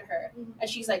model after her, and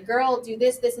she's like, "Girl, do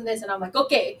this, this, and this," and I'm like,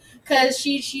 "Okay," because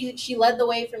she led the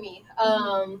way for me.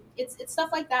 It's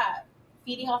stuff like that.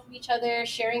 Feeding off of each other,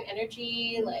 sharing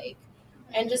energy,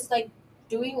 and just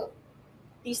doing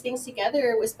these things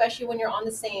together, especially when you're on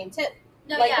the same tip.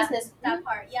 Business. That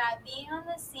part. Yeah, being on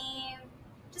the same,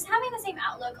 just having the same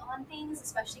outlook on things,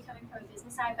 especially coming from a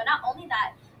business side. But not only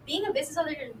that, being a business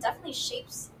owner definitely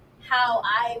shapes how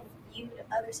I viewed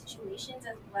other situations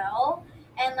as well.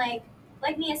 And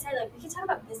like Mia said, we can talk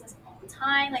about business all the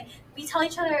time. We tell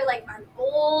each other our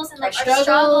goals and our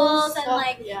struggles,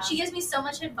 and she gives me so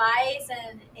much advice,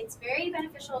 and it's very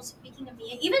beneficial. Speaking of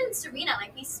Mia, even Serena,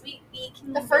 we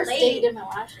can the first date in my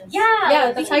lashes.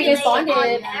 That's how you guys bonded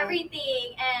on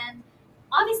everything. And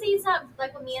obviously it's not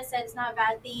like what Mia said, it's not a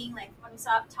bad thing. When we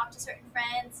talk to certain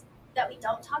friends that we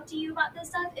don't talk to you about this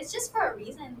stuff, it's just for a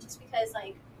reason, just because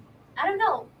I don't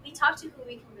know, we talk to who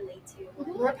we can relate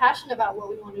to. We're passionate about what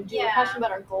we want to do. We're passionate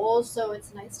about our goals, so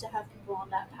it's nice to have people on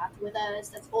that path with us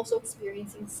that's also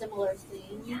experiencing similar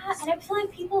things. Yeah, and I feel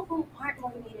like people who aren't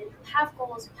motivated, who have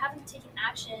goals, who haven't taken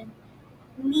action,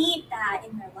 need that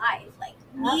in their life.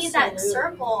 Need that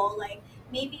circle.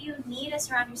 Maybe you need to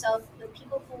surround yourself with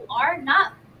people who are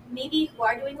not, maybe who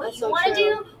are doing what you want to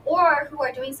do, or who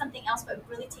are doing something else but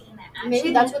really taking that action.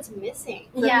 Maybe that's what's missing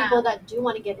for people that do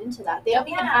want to get into that. They don't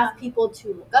even have people to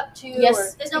look up to, or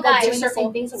there's no guys doing the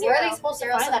same things. Where are they supposed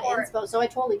to find that inspo? So I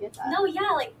totally get that. No,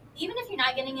 even if you're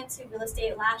not getting into real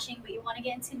estate lashing, but you want to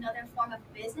get into another form of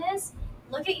business,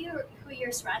 look at who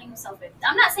you're surrounding yourself with.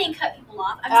 I'm not saying cut people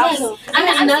off. I'm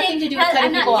saying nothing to do with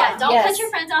cutting people off. Don't cut your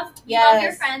friends off. We love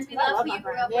your friends. We love who you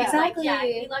grew up with. Exactly.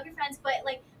 We love your friends, but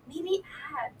maybe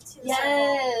add to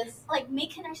the circle.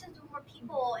 Make connections with more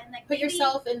people, and put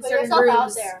yourself in certain groups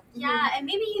out there. Yeah, and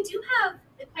maybe you do have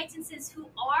acquaintances who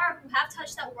have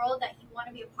touched that world that you want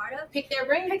to be a part of. Pick their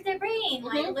brain.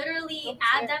 Literally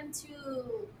add them to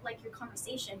your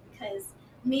conversation, because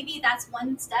maybe that's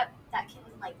one step that can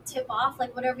tip off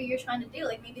whatever you're trying to do.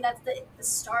 Maybe that's the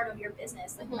start of your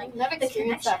business. I've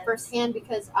experienced that firsthand,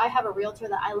 because I have a realtor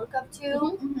that I look up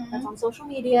to that's on social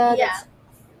media. That's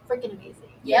freaking amazing.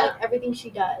 Everything she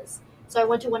does. So I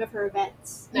went to one of her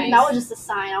events. Nice. And that was just a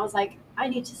sign. I was like, I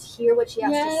need to hear what she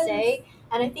has to say.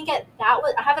 And I think I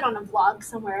have it on a vlog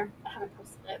somewhere. I haven't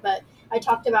posted it, but I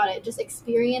talked about it, just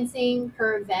experiencing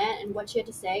her event and what she had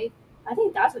to say. I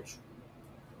think that's what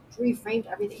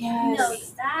reframed everything. Yes. No,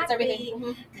 exactly. It's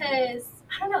everything. Because,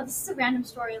 I don't know, this is a random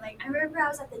story. I remember I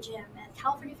was at the gym at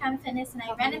California Family Fitness, and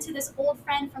I ran into this old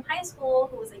friend from high school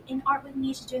who was in art with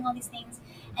me. She's doing all these things.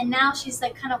 And now she's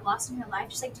kind of lost in her life.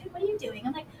 She's like, dude, what are you doing?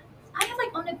 I'm like, I have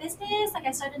owned a business.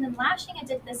 I started in lashing. I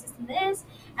did this, and this.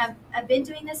 I've been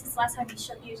doing this since the last time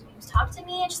you talked to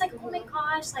me. And she's like, oh my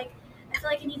gosh, I feel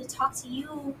like I need to talk to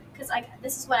you, because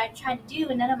this is what I'm trying to do,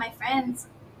 and none of my friends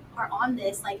are on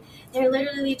this. They're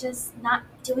literally just not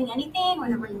doing anything, or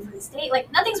they're working for the state.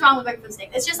 Nothing's wrong with working for the state.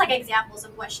 It's just examples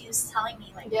of what she was telling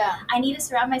me. I need to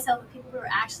surround myself with people who are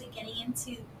actually getting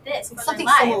into this for something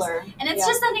their lives. Similar. And it's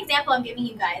just an example I'm giving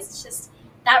you guys. It's just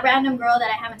that random girl that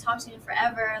I haven't talked to in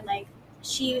forever, like,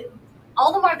 she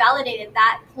all the more validated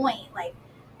that point. Like,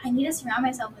 I need to surround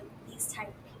myself with these type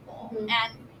of people. Mhm.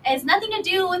 And it's nothing to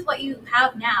do with what you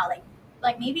have now.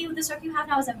 Like maybe the circle you have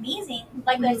now is amazing.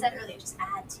 Like I said earlier, just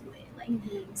add to it. Like,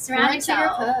 surround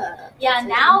yourself. Yeah,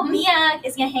 now Mia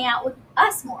is gonna hang out with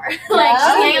us more. Like, she's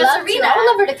gonna hang out with Serena. I would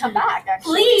love her to come back,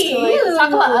 actually. Please. To, like, talk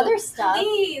about other stuff.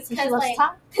 Please, because like,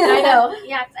 I know.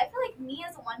 yeah, because I feel like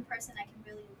Mia's the one person I can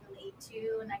really relate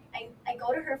to, and I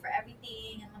go to her for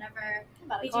everything, and whenever I'm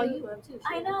about to we call do, you up too.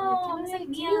 I know. I was like, can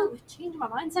Mia, you change my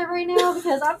mindset right now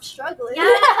because I'm struggling.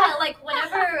 yeah, like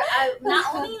whenever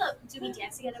not only do we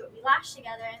dance together, but we lash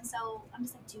together, and so I'm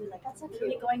just like, dude, like, That's so I'm really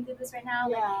cute. going through this right now.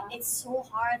 Yeah. Like, it's so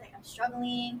hard. Like, I'm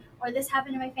struggling, or this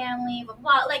happened to my family, blah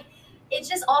blah. Like, it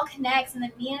just all connects, and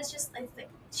then Mia's just like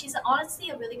she's honestly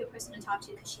a really good person to talk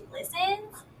to because she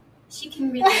listens. She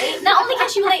can relate. Not only can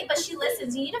she relate, but she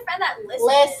listens. You need a friend that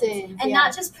listens and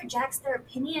not just projects their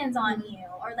opinions on you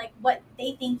or like what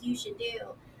they think you should do.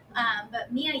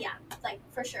 But Mia, yeah, like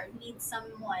for sure needs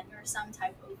someone or some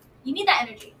type of. You need that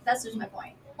energy. That's just my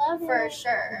point. Love For it.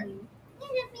 sure.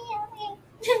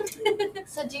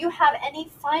 So, do you have any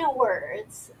final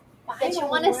words that you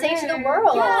want to say to the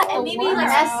world? Yeah, and maybe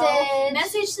like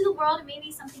message to the world, and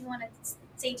maybe something you want to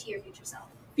say to your future self.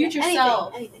 Future anything,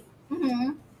 self. anything. Mm-hmm.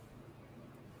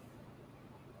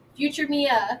 Future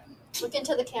Mia. Look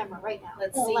into the camera right now.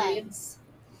 Let's The see. lens.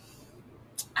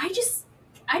 I just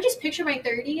picture my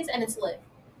 30s and it's lit.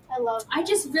 I love. I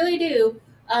just really do.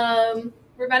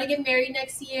 We're about to get married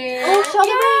next year. Oh, show the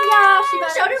ring, yeah.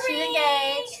 She's ring.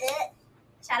 engaged.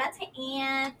 Shout out to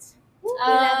Aunt. We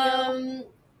love you.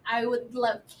 I would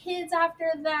love kids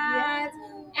after that.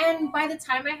 Yeah. And by the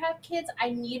time I have kids, I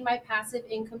need my passive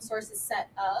income sources set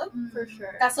up. For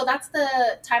sure. That's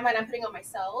the timeline I'm putting on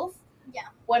myself. Yeah.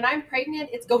 When I'm pregnant,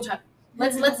 it's go time.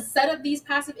 Let's set up these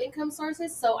passive income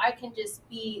sources so I can just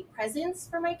be presence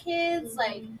for my kids.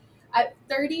 Like,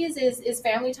 30s is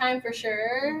family time for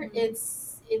sure.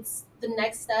 It's the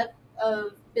next step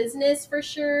of business for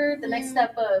sure. The next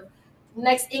step of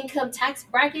next income tax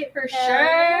bracket for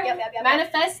sure. Yep.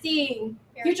 Manifesting.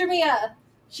 Future Mia.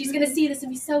 She's gonna see this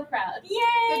and be so proud. Yay!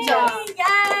 Good job.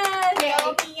 Yes! Yay.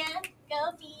 Go Mia!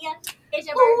 Go Mia! It's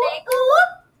your birthday! Ooh!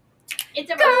 It's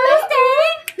a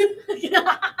Birthday!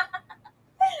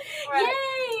 Right.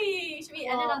 Yay! Should we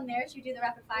end it on there? Should we do the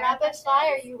rapid fire? Rapid questions?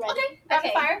 fire. You ready? Okay,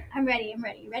 rapid fire. I'm ready.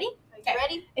 You ready? Okay.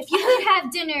 Ready? If you could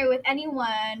have dinner with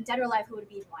anyone, dead or alive, who would it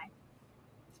be and why?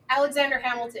 Alexander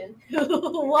Hamilton.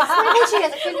 Why? She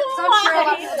has a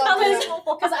crazy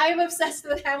Because I'm obsessed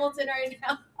with Hamilton right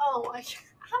now. Oh my god.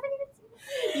 I haven't even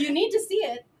seen it. You need to see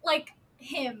it. Like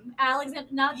him, Alexander,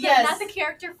 not the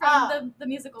character from the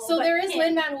musical. So but there is him.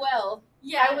 Lin-Manuel.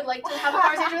 Yeah, I would like to have a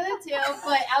conversation with him too,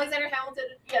 but Alexander Hamilton,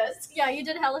 yes. Yeah, you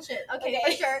did hella shit. Okay, Okay.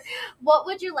 for sure. What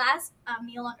would your last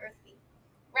meal on earth be?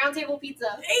 Round table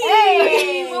pizza.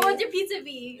 Hey! What would your pizza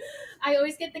be? I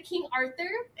always get the King Arthur.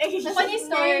 That's Funny his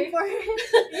story. name for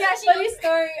it. Yeah, Funny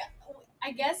story.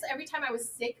 I guess every time I was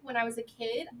sick when I was a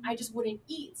kid, I just wouldn't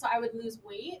eat, so I would lose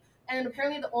weight. And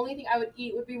apparently, the only thing I would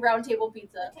eat would be round table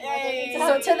pizza. Hey.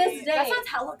 So to this day, That sounds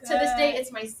hella good. to this day,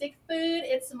 it's my sick food.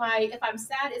 It's my if I'm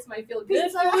sad, it's my feel good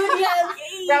Pizza. food. Yes,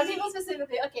 Hey. round table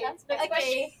specifically. Okay, That's next question.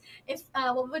 Okay. If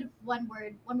what would one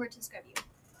word to describe you?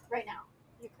 Right now,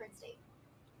 your current state.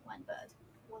 One word.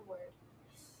 One word.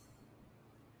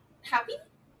 Happy?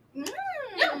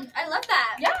 Yeah. I love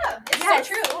that. Yeah, it's Yes.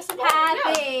 so true.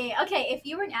 Happy. Okay, if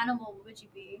you were an animal, what would you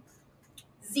be?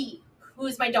 Z, who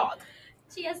is my dog.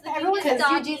 She has the Everyone biggest says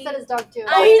doggy. Eugene said his dog too.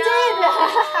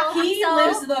 I know. He So-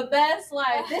 lives the best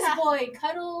life. This boy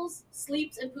cuddles,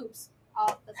 sleeps, and poops, Oh,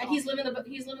 that's and awesome. he's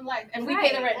living life, and we Right,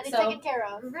 pay the rent. And he's So taken care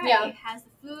of. Right. Yeah. Has the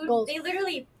food. Goals. They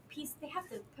literally they have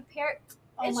to prepare.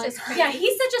 Oh It's my just God. crazy. Yeah,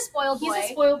 he's such a spoiled boy. he's a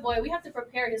spoiled boy. We have to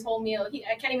prepare his whole meal.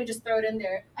 I can't even just throw it in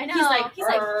there. I know. He's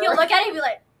like, he'll look at it and be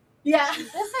like, Yeah. This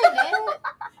ain't it.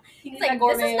 He's like,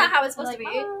 this is not how it's supposed to be.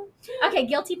 Oh. Okay,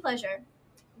 guilty pleasure.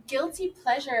 Guilty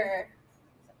pleasure.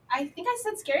 I think I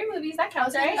said scary movies. That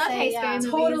counts, right? Say, Okay, yeah. scary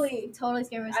movies. Totally. Totally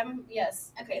scary movies.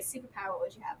 Yes. Okay, superpower. What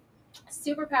would you have?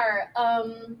 Superpower.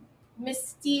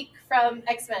 Mystique from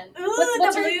X-Men. Ooh,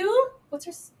 What's the her? blue. What's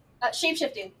her?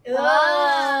 Shape-shifting.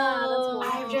 Oh,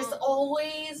 that's I've just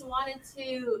always wanted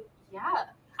to. Yeah.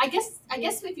 I guess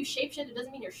if you shapeshift, it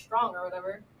doesn't mean you're strong or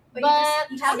whatever. But But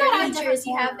you have sometimes their it's features.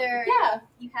 You have form. their. Yeah.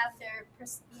 You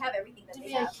have everything that To they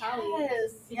be have. like Callie.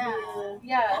 Yes. Yeah.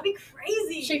 Yeah. That'd be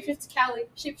crazy. Shapeshift to Callie.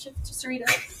 Shapeshift to Serena.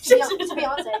 To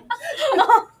Beyonce.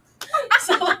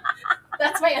 So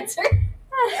that's my answer.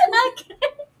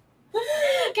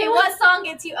 Okay, Okay, what song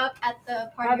gets you up at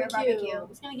the party or barbecue?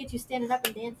 It's gonna get you standing up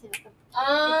and dancing at the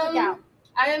cookout.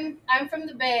 I'm from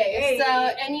the Bay, Hey. so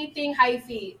anything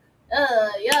hyphy.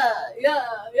 Yeah.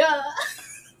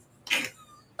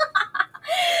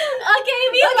 Okay,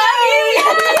 we love you.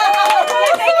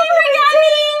 Thank you for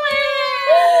coming.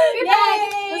 We're back.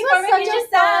 This was such a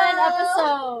fun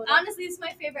episode. Honestly, this is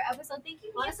my favorite episode. Thank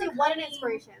you. Honestly, what an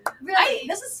inspiration. Really,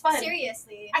 This is fun.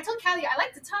 Seriously. I told Callie I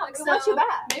like to talk, We want you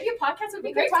back. maybe a podcast would be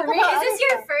We great can for talk me. about Is this your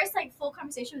stuff. first like full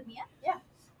conversation with Mia? Yeah,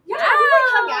 we like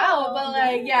hung out, but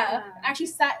like Yeah. actually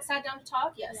sat down to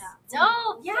talk. Yes. Yeah.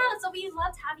 No, yeah. So we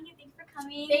loved having you. Thank you for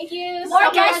coming. Thank you. More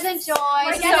Hope you guests. guys enjoy.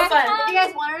 More This is guests so fun. come. If you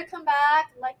guys want her to come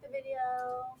back, like the video.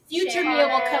 Future Share. Mia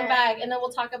will come back, and then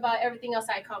we'll talk about everything else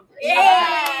I accomplished. Yay!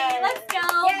 Yay. Let's go.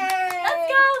 Yay.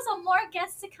 Let's go. So more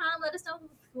guests to come. Let us know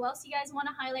who else you guys want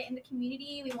to highlight in the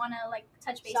community. We want to like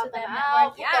touch base Shout with them them.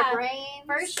 out. Network. Pick their brains.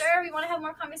 For sure. We want to have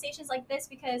more conversations like this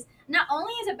because not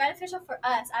only is it beneficial for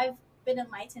us, I've been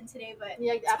enlightened today, but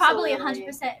Yeah, it's probably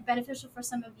absolutely. 100% beneficial for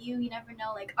some of you. You never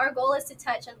know. Like our goal is to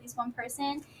touch at least one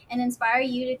person and inspire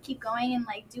you to keep going and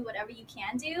like do whatever you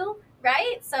can do,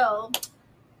 right? So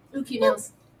Ooh, cute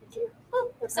nails. Thank you.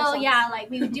 so yeah, like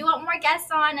we do want more guests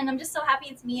on, and I'm just so happy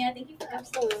it's Mia. Thank you for coming.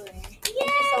 Absolutely. Yay! Thank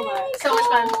you so much. So much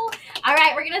fun. Cool. All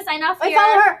right, we're gonna sign off Wait, here.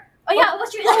 follow her. Oh yeah,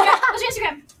 what's your Instagram? What's your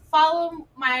Instagram? Follow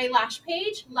my lash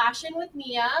page, Lashin' with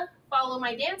Mia. Follow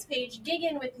my dance page,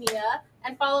 Giggin' with Mia,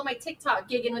 and follow my TikTok,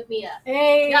 Giggin' with Mia.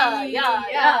 Hey.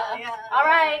 Yeah. All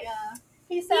right. Yeah.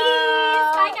 Peace out.